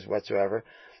taxes whatsoever.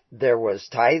 There was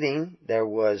tithing. There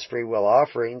was free will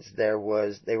offerings. They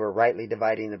were rightly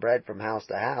dividing the bread from house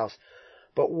to house.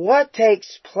 But what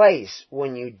takes place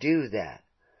when you do that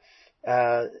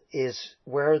is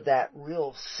where that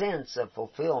real sense of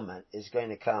fulfillment is going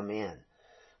to come in.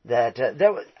 That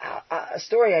there was a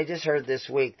story I just heard this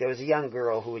week. There was a young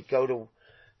girl who would go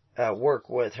to work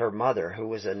with her mother, who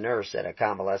was a nurse at a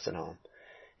convalescent home,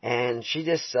 and she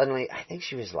just suddenly, I think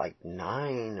she was like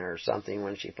 9 or something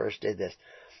when she first did this.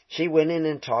 She went in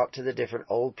and talked to the different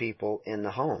old people in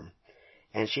the home,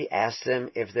 and she asked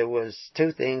them if there was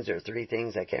 2 things or 3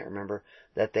 things, I can't remember,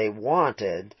 that they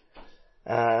wanted.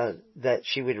 That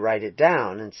she would write it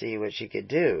down and see what she could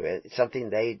do. It's something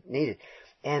they needed.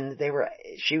 And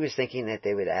she was thinking that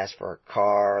they would ask for a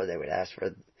car, they would ask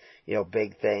for,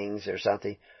 big things or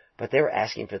something. But they were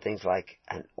asking for things like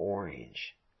an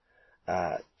orange,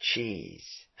 cheese,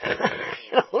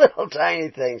 little tiny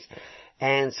things.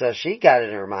 And so she got it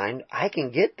in her mind, I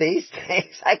can get these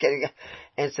things.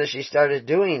 And so she started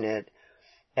doing it.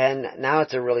 And now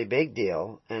it's a really big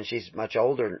deal, and she's much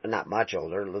older, not much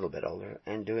older, a little bit older,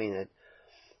 and doing it.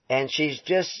 And she's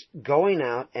just going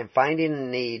out and finding a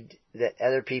need that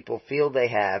other people feel they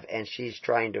have, and she's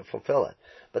trying to fulfill it.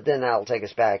 But then that'll take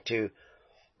us back to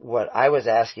what I was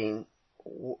asking,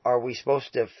 are we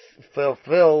supposed to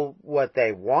fulfill what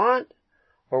they want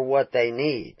or what they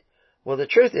need? Well, the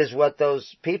truth is what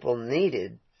those people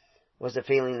needed was a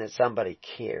feeling that somebody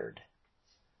cared.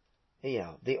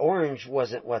 The orange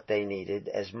wasn't what they needed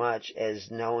as much as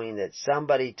knowing that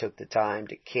somebody took the time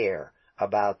to care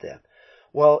about them.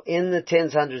 Well, in the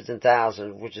tens, hundreds, and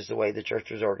thousands, which is the way the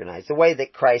church was organized, the way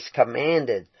that Christ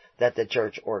commanded that the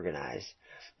church organize,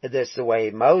 that's the way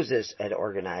Moses had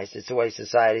organized, it's the way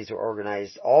societies were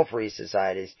organized, all free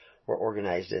societies were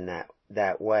organized in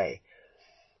that way.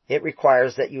 It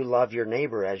requires that you love your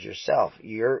neighbor as yourself.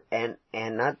 And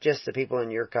not just the people in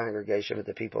your congregation, but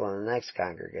the people in the next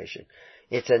congregation.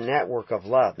 It's a network of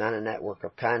love, not a network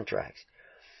of contracts.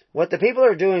 What the people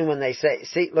are doing when they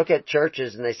look at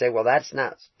churches and they say, well, that's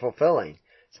not fulfilling.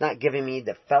 It's not giving me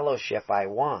the fellowship I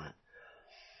want.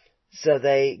 So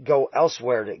they go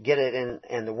elsewhere to get it,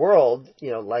 and the world,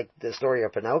 like the story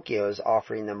of Pinocchio, is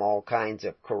offering them all kinds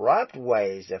of corrupt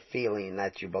ways of feeling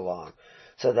that you belong.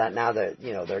 So that now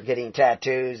they're getting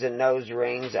tattoos and nose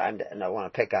rings. I don't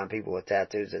want to pick on people with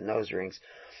tattoos and nose rings,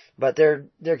 but they're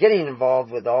getting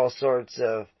involved with all sorts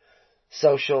of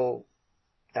social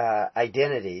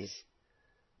identities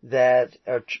that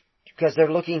are because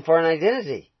they're looking for an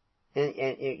identity. And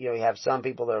you have some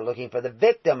people that are looking for the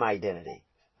victim identity.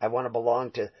 I want to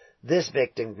belong to this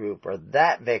victim group or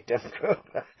that victim group.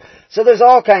 So there's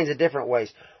all kinds of different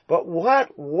ways. But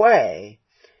what way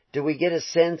do we get a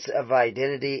sense of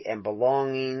identity and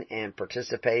belonging and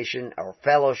participation or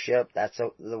fellowship, that's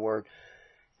the word,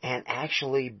 and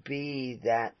actually be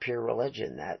that pure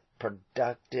religion, that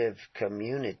productive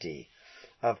community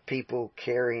of people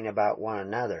caring about one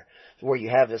another, where you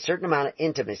have a certain amount of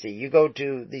intimacy. You go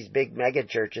to these big mega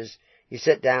churches, you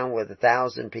sit down with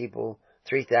 1,000 people,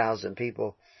 3,000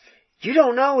 people, you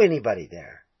don't know anybody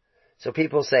there. So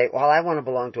people say, well, I want to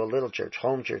belong to a little church.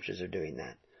 Home churches are doing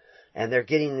that. And they're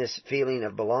getting this feeling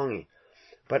of belonging.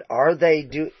 But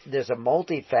there's a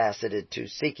multifaceted to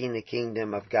seeking the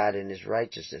kingdom of God and His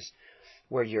righteousness,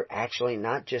 where you're actually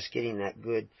not just getting that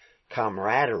good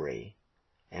camaraderie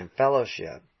and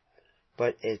fellowship,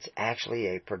 but it's actually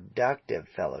a productive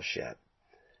fellowship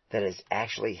that is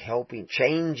actually helping,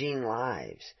 changing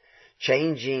lives,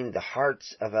 changing the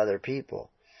hearts of other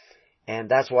people. And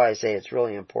that's why I say it's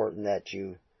really important that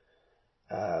you,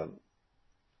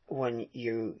 when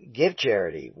you give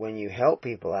charity, when you help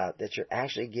people out, that you're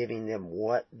actually giving them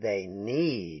what they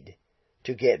need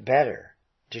to get better,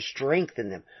 to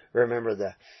strengthen them. Remember,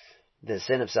 the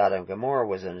sin of Sodom and Gomorrah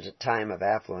was in a time of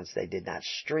affluence. They did not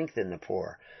strengthen the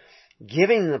poor.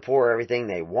 Giving the poor everything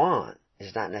they want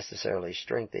is not necessarily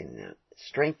strengthening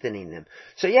them.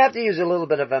 So you have to use a little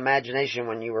bit of imagination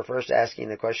when you were first asking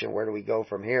the question, where do we go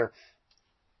from here?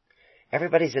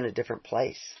 Everybody's in a different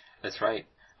place. That's right.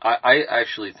 I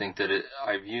actually think that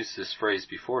I've used this phrase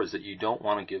before, is that you don't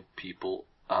want to give people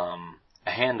a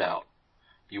handout.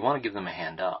 You want to give them a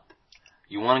hand up.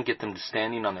 You want to get them to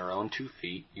standing on their own 2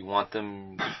 feet. You want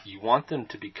them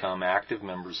to become active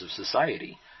members of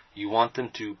society. You want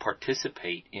them to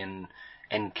participate in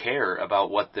and care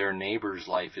about what their neighbor's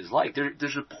life is like.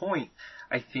 There's a point,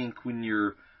 I think, when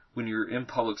you're in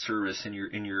public service and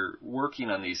you're working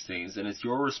on these things, and it's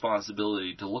your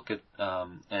responsibility to look at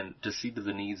and to see to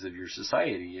the needs of your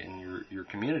society and your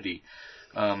community.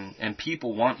 And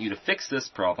people want you to fix this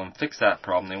problem, fix that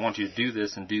problem. They want you to do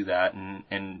this and do that,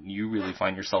 and you really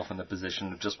find yourself in the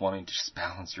position of just wanting to just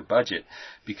balance your budget,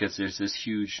 because there's this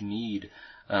huge need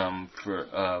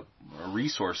for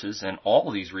resources, and all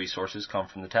of these resources come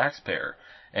from the taxpayer.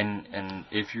 And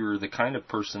if you're the kind of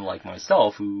person like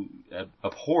myself who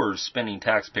abhors spending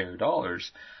taxpayer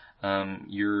dollars,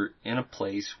 you're in a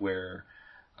place where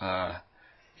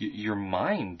your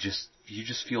mind you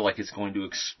just feel like it's going to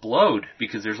explode,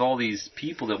 because there's all these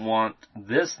people that want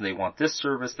this, and they want this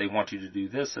service, they want you to do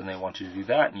this, and they want you to do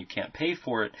that, and you can't pay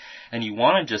for it. And you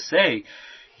want to just say,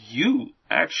 you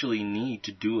actually need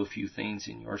to do a few things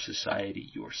in your society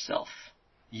yourself.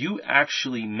 You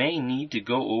actually may need to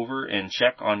go over and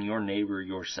check on your neighbor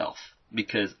yourself,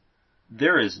 because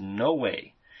there is no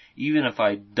way, even if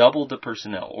I doubled the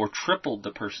personnel or tripled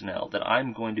the personnel, that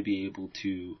I'm going to be able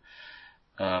to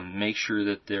make sure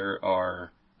that there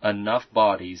are enough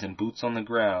bodies and boots on the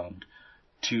ground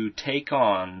to take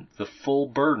on the full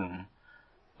burden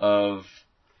of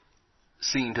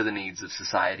seeing to the needs of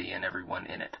society and everyone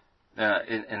in it.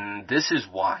 And this is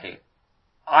why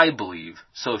I believe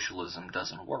socialism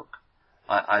doesn't work.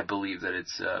 I believe that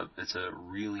it's a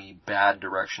really bad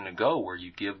direction to go, where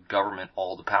you give government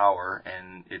all the power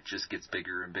and it just gets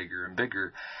bigger and bigger and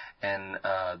bigger, and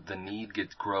the need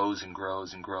grows and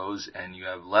grows and grows, and you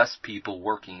have less people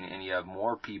working, and you have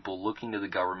more people looking to the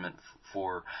government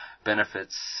for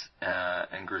benefits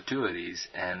and gratuities,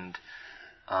 and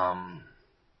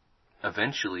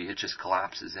eventually it just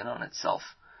collapses in on itself,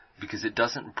 because it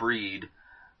doesn't breed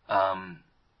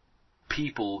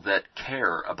people that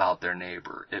care about their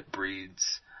neighbor. It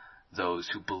breeds those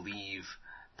who believe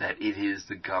that it is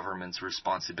the government's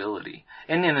responsibility.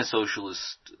 And in a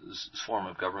socialist form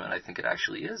of government, I think it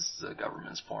actually is the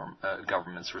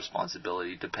government's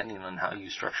responsibility, depending on how you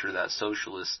structure that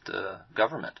socialist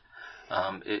government.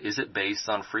 Is it based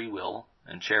on free will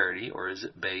and charity, or is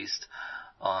it based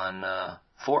on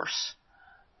force?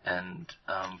 And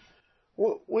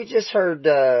we just heard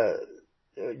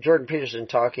Jordan Peterson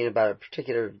talking about a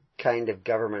particular kind of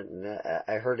government, and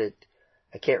I heard it.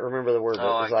 I can't remember the word.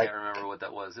 Oh, I can't remember what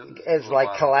that was. It's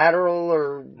like collateral,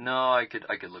 or no, I could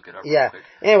look it up. Yeah. Real quick.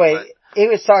 Anyway, he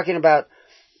was talking about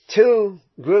 2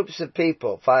 groups of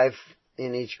people, 5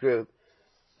 in each group,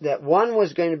 that one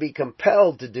was going to be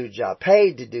compelled to do job,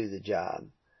 paid to do the job,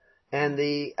 and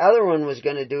the other one was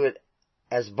going to do it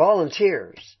as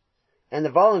volunteers, and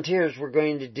the volunteers were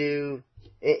going to do.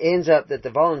 It ends up that the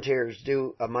volunteers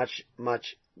do a much,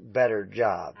 much better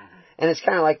job. Mm-hmm. And it's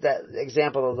kind of like that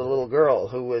example of the little girl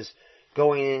who was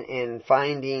going in and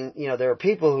finding, there are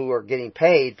people who are getting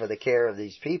paid for the care of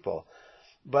these people,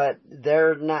 but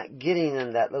they're not getting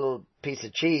them that little piece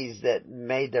of cheese that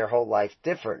made their whole life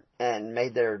different and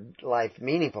made their life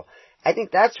meaningful. I think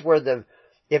that's where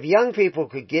if young people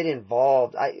could get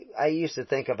involved, I used to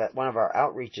think of it, one of our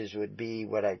outreaches would be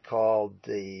what I called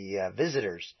the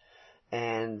visitors.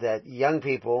 And that young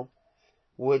people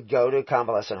would go to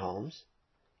convalescent homes.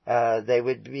 They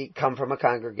would come from a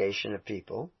congregation of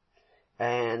people,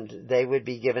 and they would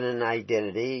be given an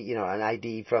identity, an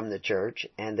ID from the church,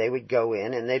 and they would go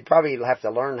in, and they'd probably have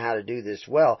to learn how to do this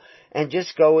well, and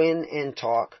just go in and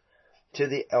talk to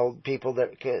the old people,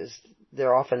 because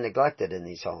they're often neglected in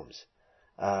these homes.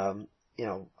 I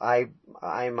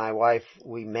and my wife,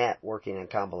 we met working in a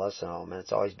convalescent home, and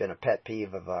it's always been a pet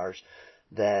peeve of ours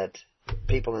that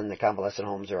people in the convalescent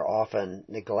homes are often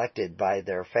neglected by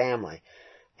their family.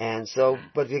 And so,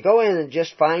 but to go in and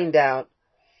just find out,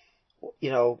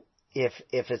 if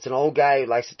it's an old guy who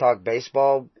likes to talk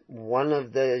baseball, one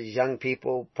of the young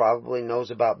people probably knows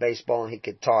about baseball and he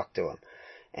could talk to him.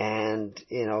 And,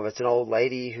 if it's an old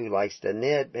lady who likes to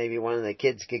knit, maybe one of the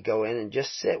kids could go in and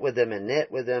just sit with them and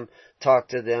knit with them, talk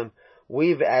to them.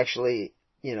 We've actually,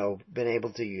 been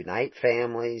able to unite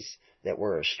families that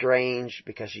were estranged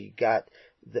because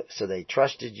so they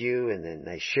trusted you, and then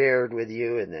they shared with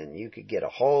you, and then you could get a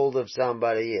hold of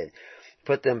somebody and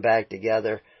put them back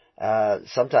together.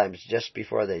 Sometimes just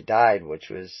before they died, which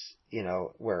was,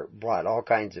 where it brought all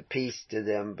kinds of peace to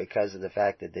them because of the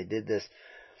fact that they did this.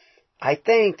 I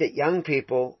think that young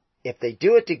people, if they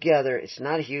do it together, it's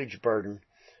not a huge burden,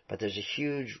 but there's a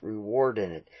huge reward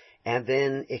in it. And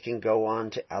then it can go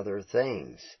on to other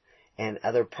things and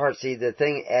other parts. See, the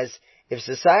thing if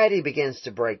society begins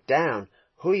to break down,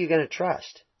 who are you going to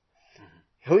trust?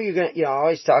 Who are you going to, I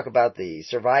always talk about the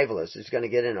survivalist who's going to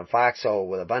get in a foxhole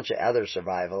with a bunch of other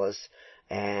survivalists,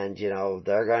 and,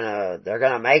 they're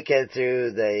going to make it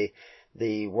through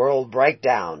the world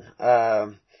breakdown,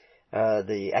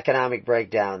 the economic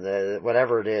breakdown,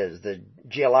 whatever it is, the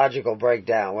geological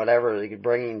breakdown, whatever,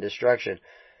 bringing destruction.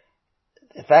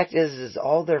 The fact is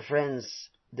all their friends,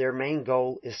 their main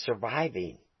goal is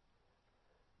surviving.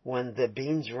 When the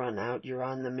beans run out, you're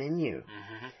on the menu.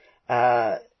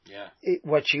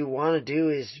 What you want to do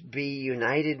is be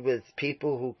united with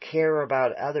people who care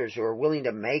about others, who are willing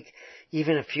to make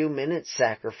even a few minutes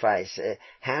sacrifice, a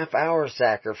half-hour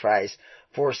sacrifice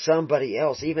for somebody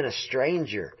else, even a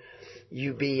stranger.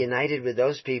 You be united with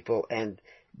those people, and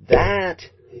that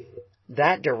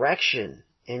direction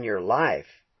in your life.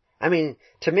 I mean,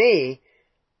 to me,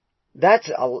 that's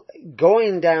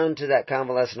going down to that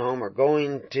convalescent home or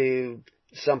going to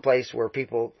someplace where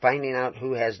people finding out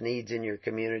who has needs in your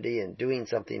community and doing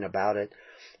something about it.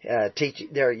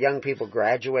 There are young people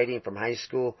graduating from high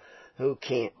school who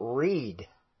can't read.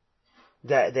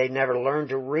 They never learned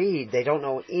to read. They don't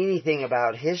know anything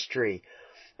about history.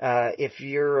 If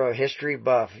you're a history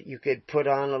buff, you could put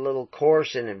on a little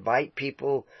course and invite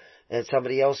people, and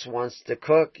somebody else wants to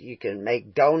cook. You can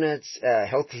make donuts,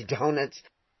 healthy donuts,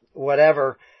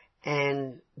 whatever.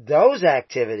 And those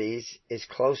activities is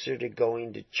closer to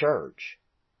going to church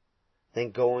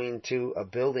than going to a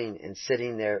building and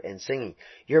sitting there and singing.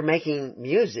 You're making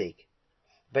music,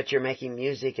 but you're making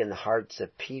music in the hearts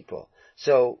of people.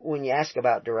 So when you ask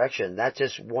about direction, that's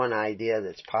just one idea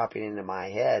that's popping into my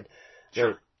head.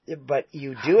 Sure. But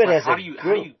you do it as a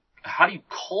group. How do you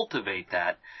cultivate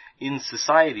that in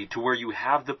society to where you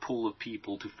have the pool of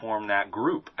people to form that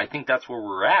group? I think that's where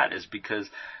we're at, is because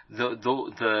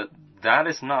that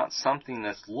is not something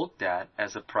that's looked at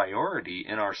as a priority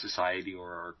in our society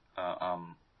or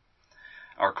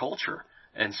our culture.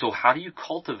 And so how do you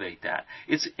cultivate that?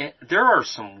 There are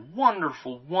some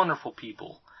wonderful, wonderful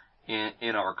people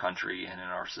in our country and in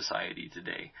our society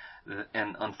today.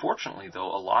 And unfortunately,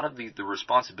 though, a lot of the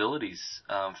responsibilities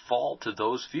fall to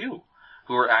those few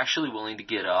who are actually willing to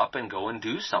get up and go and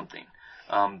do something.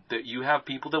 That you have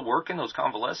people that work in those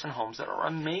convalescent homes that are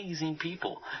amazing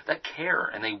people, that care,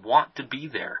 and they want to be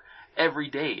there every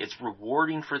day. It's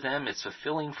rewarding for them. It's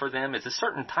fulfilling for them. It's a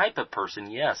certain type of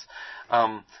person, yes.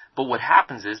 But what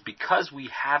happens is, because we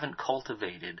haven't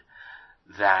cultivated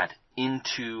that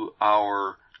into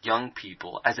our young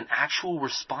people as an actual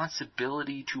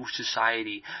responsibility to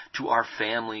society, to our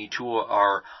family, to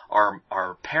our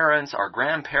parents, our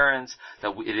grandparents,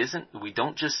 that we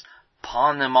don't just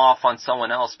pawn them off on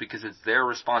someone else because it's their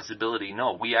responsibility.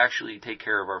 No, we actually take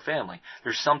care of our family.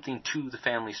 There's something to the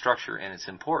family structure, and it's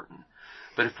important.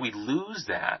 But if we lose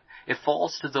that, it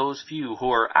falls to those few who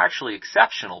are actually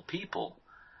exceptional people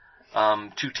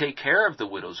to take care of the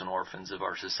widows and orphans of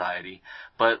our society.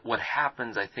 But what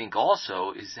happens, I think,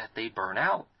 also is that they burn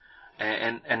out.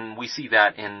 And we see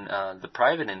that in the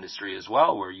private industry as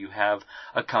well, where you have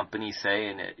a company, say,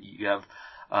 and you have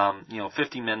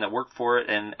 50 men that work for it,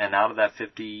 and out of that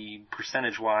 50,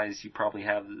 percentage-wise, you probably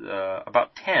have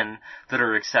about 10 that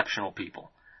are exceptional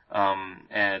people.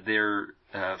 And there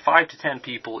are 5 to 10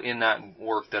 people in that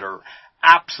work that are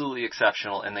absolutely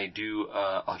exceptional, and they do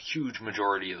a huge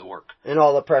majority of the work. And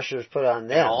all the pressure is put on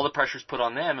them. And all the pressure is put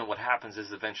on them, and what happens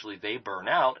is eventually they burn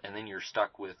out, and then you're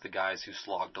stuck with the guys who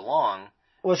slogged along,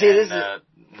 and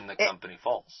the company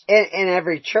falls. In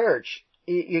every church,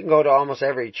 you can go to almost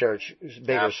every church,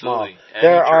 big or small.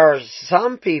 There are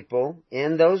some people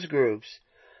in those groups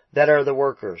that are the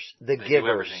workers, the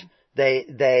givers.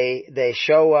 They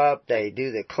show up, they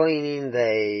do the cleaning,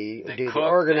 they do cook, the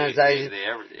organizing.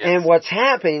 And what's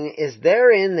happening is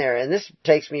they're in there, and this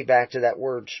takes me back to that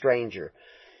word stranger.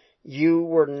 You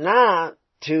were not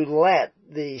to let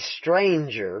the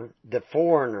stranger, the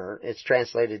foreigner, it's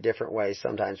translated different ways,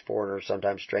 sometimes foreigner,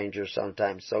 sometimes stranger,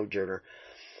 sometimes sojourner,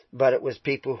 but it was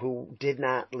people who did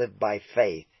not live by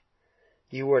faith.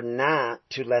 You were not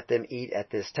to let them eat at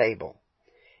this table.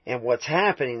 And what's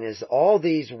happening is all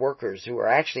these workers who are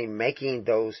actually making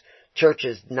those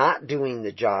churches not doing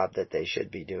the job that they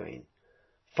should be doing,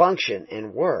 function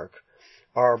and work,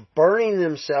 are burning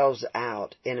themselves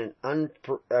out in an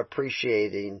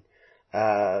unappreciating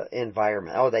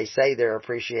environment. Oh, they say they're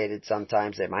appreciated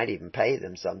sometimes. They might even pay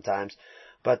them sometimes.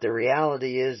 But the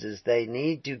reality is they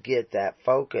need to get that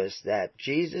focus that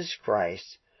Jesus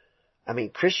Christ,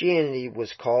 Christianity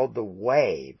was called the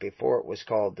way before it was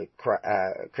called the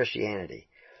Christianity.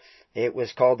 It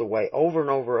was called the way over and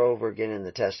over again in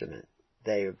the Testament.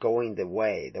 They are going the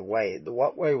way.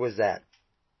 What way was that?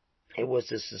 It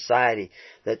was a society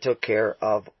that took care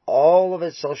of all of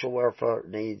its social welfare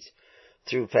needs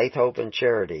through faith, hope, and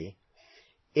charity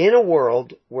in a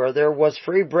world where there was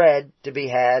free bread to be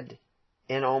had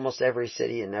in almost every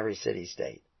city and every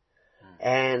city-state.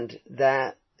 And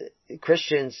that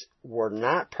Christians were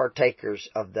not partakers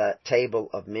of that table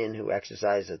of men who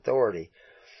exercise authority.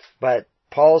 But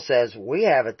Paul says we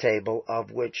have a table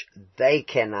of which they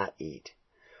cannot eat.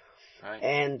 Right.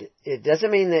 And it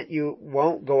doesn't mean that you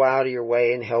won't go out of your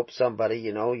way and help somebody,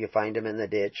 you find them in the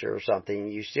ditch or something.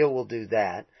 You still will do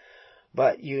that.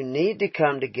 But you need to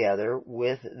come together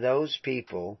with those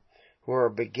people who are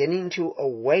beginning to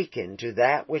awaken to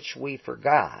that which we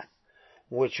forgot,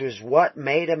 which was what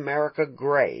made America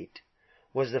great,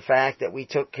 was the fact that we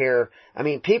took care.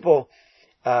 People,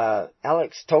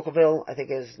 Alex Tocqueville, I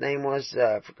think his name was,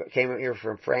 came here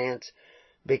from France,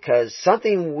 because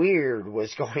something weird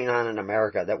was going on in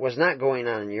America that was not going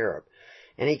on in Europe.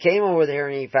 And he came over there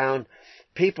and he found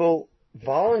people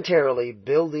voluntarily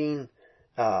building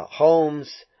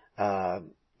homes, for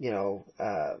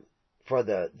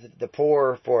the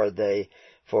poor, for the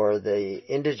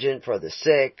indigent, for the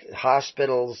sick,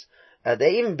 hospitals.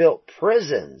 They even built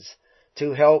prisons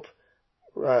to help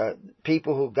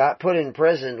people who got put in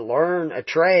prison learn a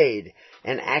trade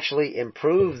and actually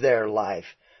improve their life.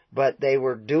 But they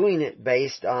were doing it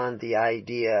based on the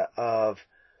idea of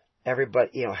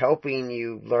everybody, helping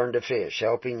you learn to fish,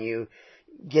 helping you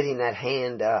getting that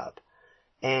hand up.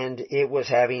 And it was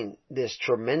having this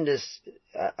tremendous,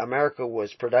 America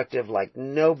was productive like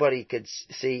nobody could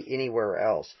see anywhere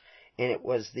else. And it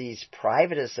was these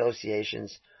private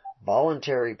associations,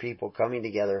 voluntary people coming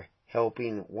together,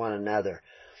 helping one another.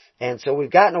 And so we've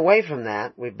gotten away from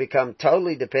that. We've become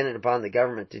totally dependent upon the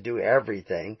government to do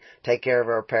everything. Take care of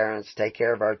our parents, take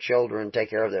care of our children,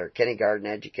 take care of their kindergarten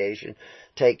education,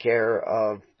 take care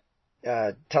of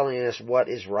telling us what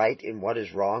is right and what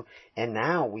is wrong. And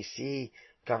now we see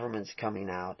governments coming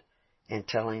out and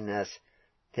telling us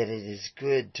that it is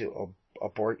good to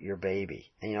abort your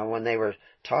baby. And when they were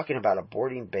talking about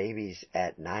aborting babies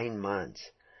at 9 months,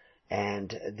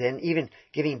 and then even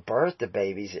giving birth to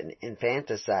babies in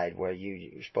infanticide, where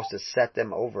you're supposed to set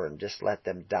them over and just let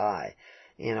them die.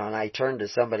 And I turned to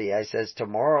somebody, I says,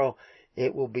 tomorrow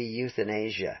it will be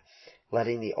euthanasia,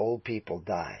 letting the old people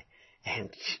die. And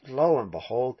lo and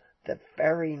behold, the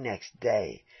very next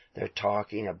day, they're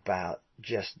talking about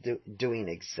just doing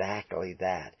exactly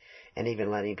that. And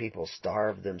even letting people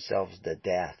starve themselves to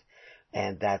death.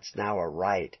 And that's now a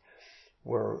right.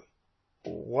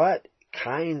 What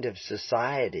kind of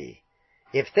society,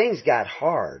 if things got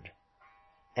hard,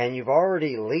 and you've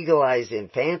already legalized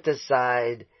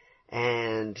infanticide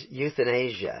and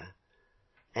euthanasia,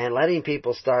 and letting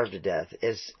people starve to death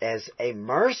as a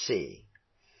mercy,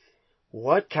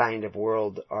 what kind of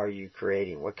world are you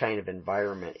creating? What kind of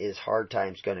environment is hard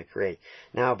times going to create?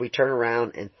 Now, if we turn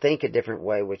around and think a different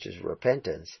way, which is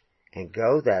repentance, and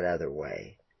go that other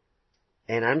way,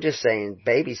 and I'm just saying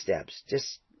baby steps,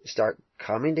 just start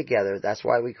coming together. That's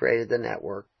why we created the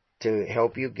network, to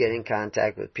help you get in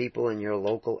contact with people in your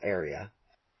local area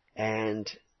and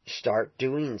start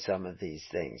doing some of these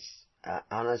things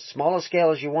on as small a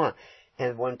scale as you want.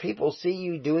 And when people see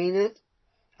you doing it,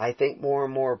 I think more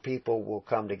and more people will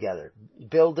come together.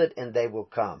 Build it and they will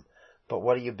come. But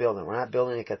what are you building? We're not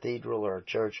building a cathedral or a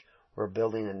church. We're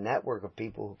building a network of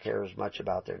people who care as much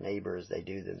about their neighbor as they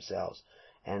do themselves.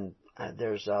 And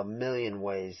there's a million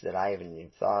ways that I haven't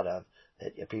even thought of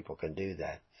that people can do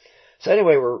that. So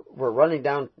anyway, we're running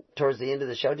down towards the end of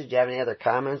the show. Did you have any other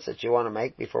comments that you want to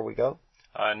make before we go?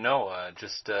 No,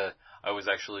 I was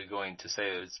actually going to say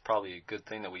it's probably a good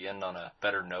thing that we end on a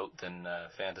better note than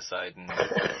infanticide and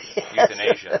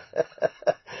euthanasia.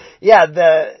 Yeah,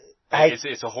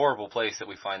 It's a horrible place that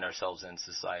we find ourselves in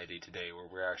society today, where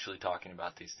we're actually talking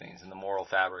about these things, and the moral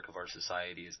fabric of our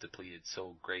society is depleted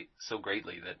so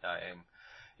greatly that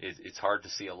it's hard to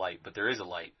see a light. But there is a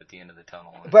light at the end of the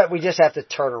tunnel. But we just have to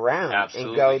turn around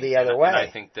and go the other way. And I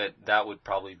think that would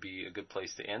probably be a good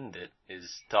place to end it,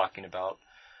 is talking about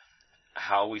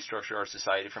how we structure our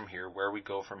society from here, where we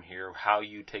go from here, how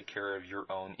you take care of your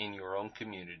own in your own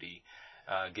community.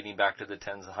 Getting back to the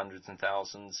tens and hundreds and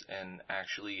thousands, and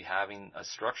actually having a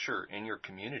structure in your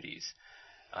communities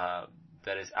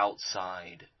that is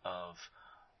outside of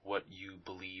what you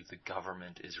believe the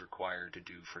government is required to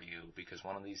do for you, because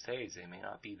one of these days they may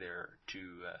not be there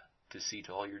to see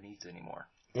to all your needs anymore.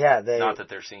 Yeah, not that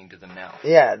they're seeing to them now.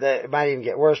 Yeah, it might even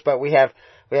get worse. But we're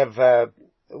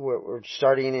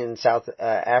starting in South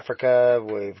Africa.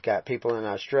 We've got people in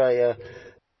Australia.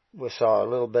 We saw a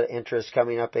little bit of interest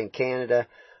coming up in Canada.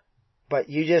 But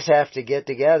you just have to get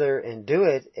together and do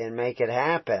it and make it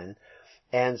happen.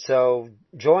 And so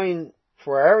join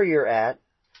wherever you're at.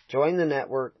 Join the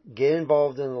network. Get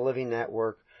involved in the Living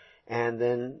Network. And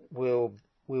then we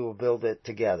will build it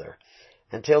together.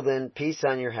 Until then, peace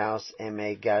on your house, and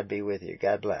may God be with you.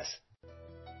 God bless.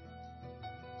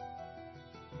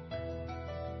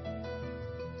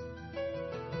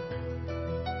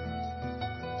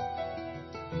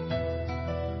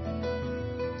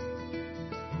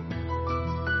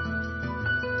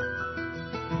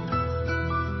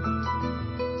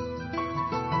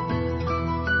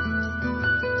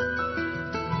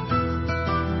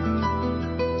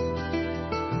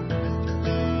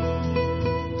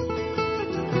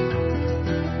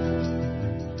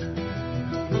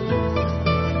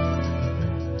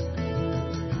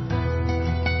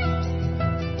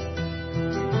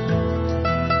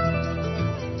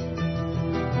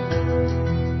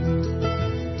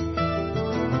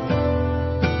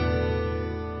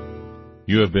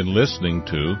 You have been listening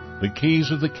to The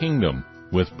Keys of the Kingdom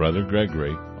with Brother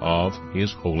Gregory of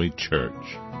His Holy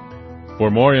Church. For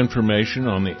more information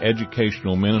on the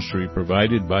educational ministry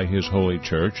provided by His Holy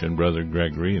Church and Brother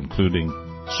Gregory, including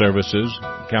services,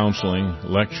 counseling,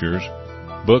 lectures,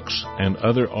 books, and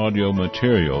other audio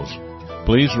materials,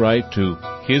 please write to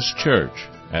His Church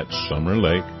at Summer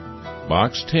Lake,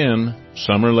 Box 10,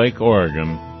 Summer Lake,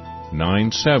 Oregon,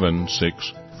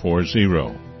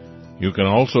 97640. You can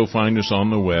also find us on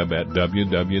the web at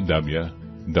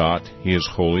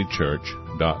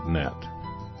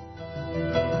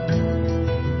www.hisholychurch.net.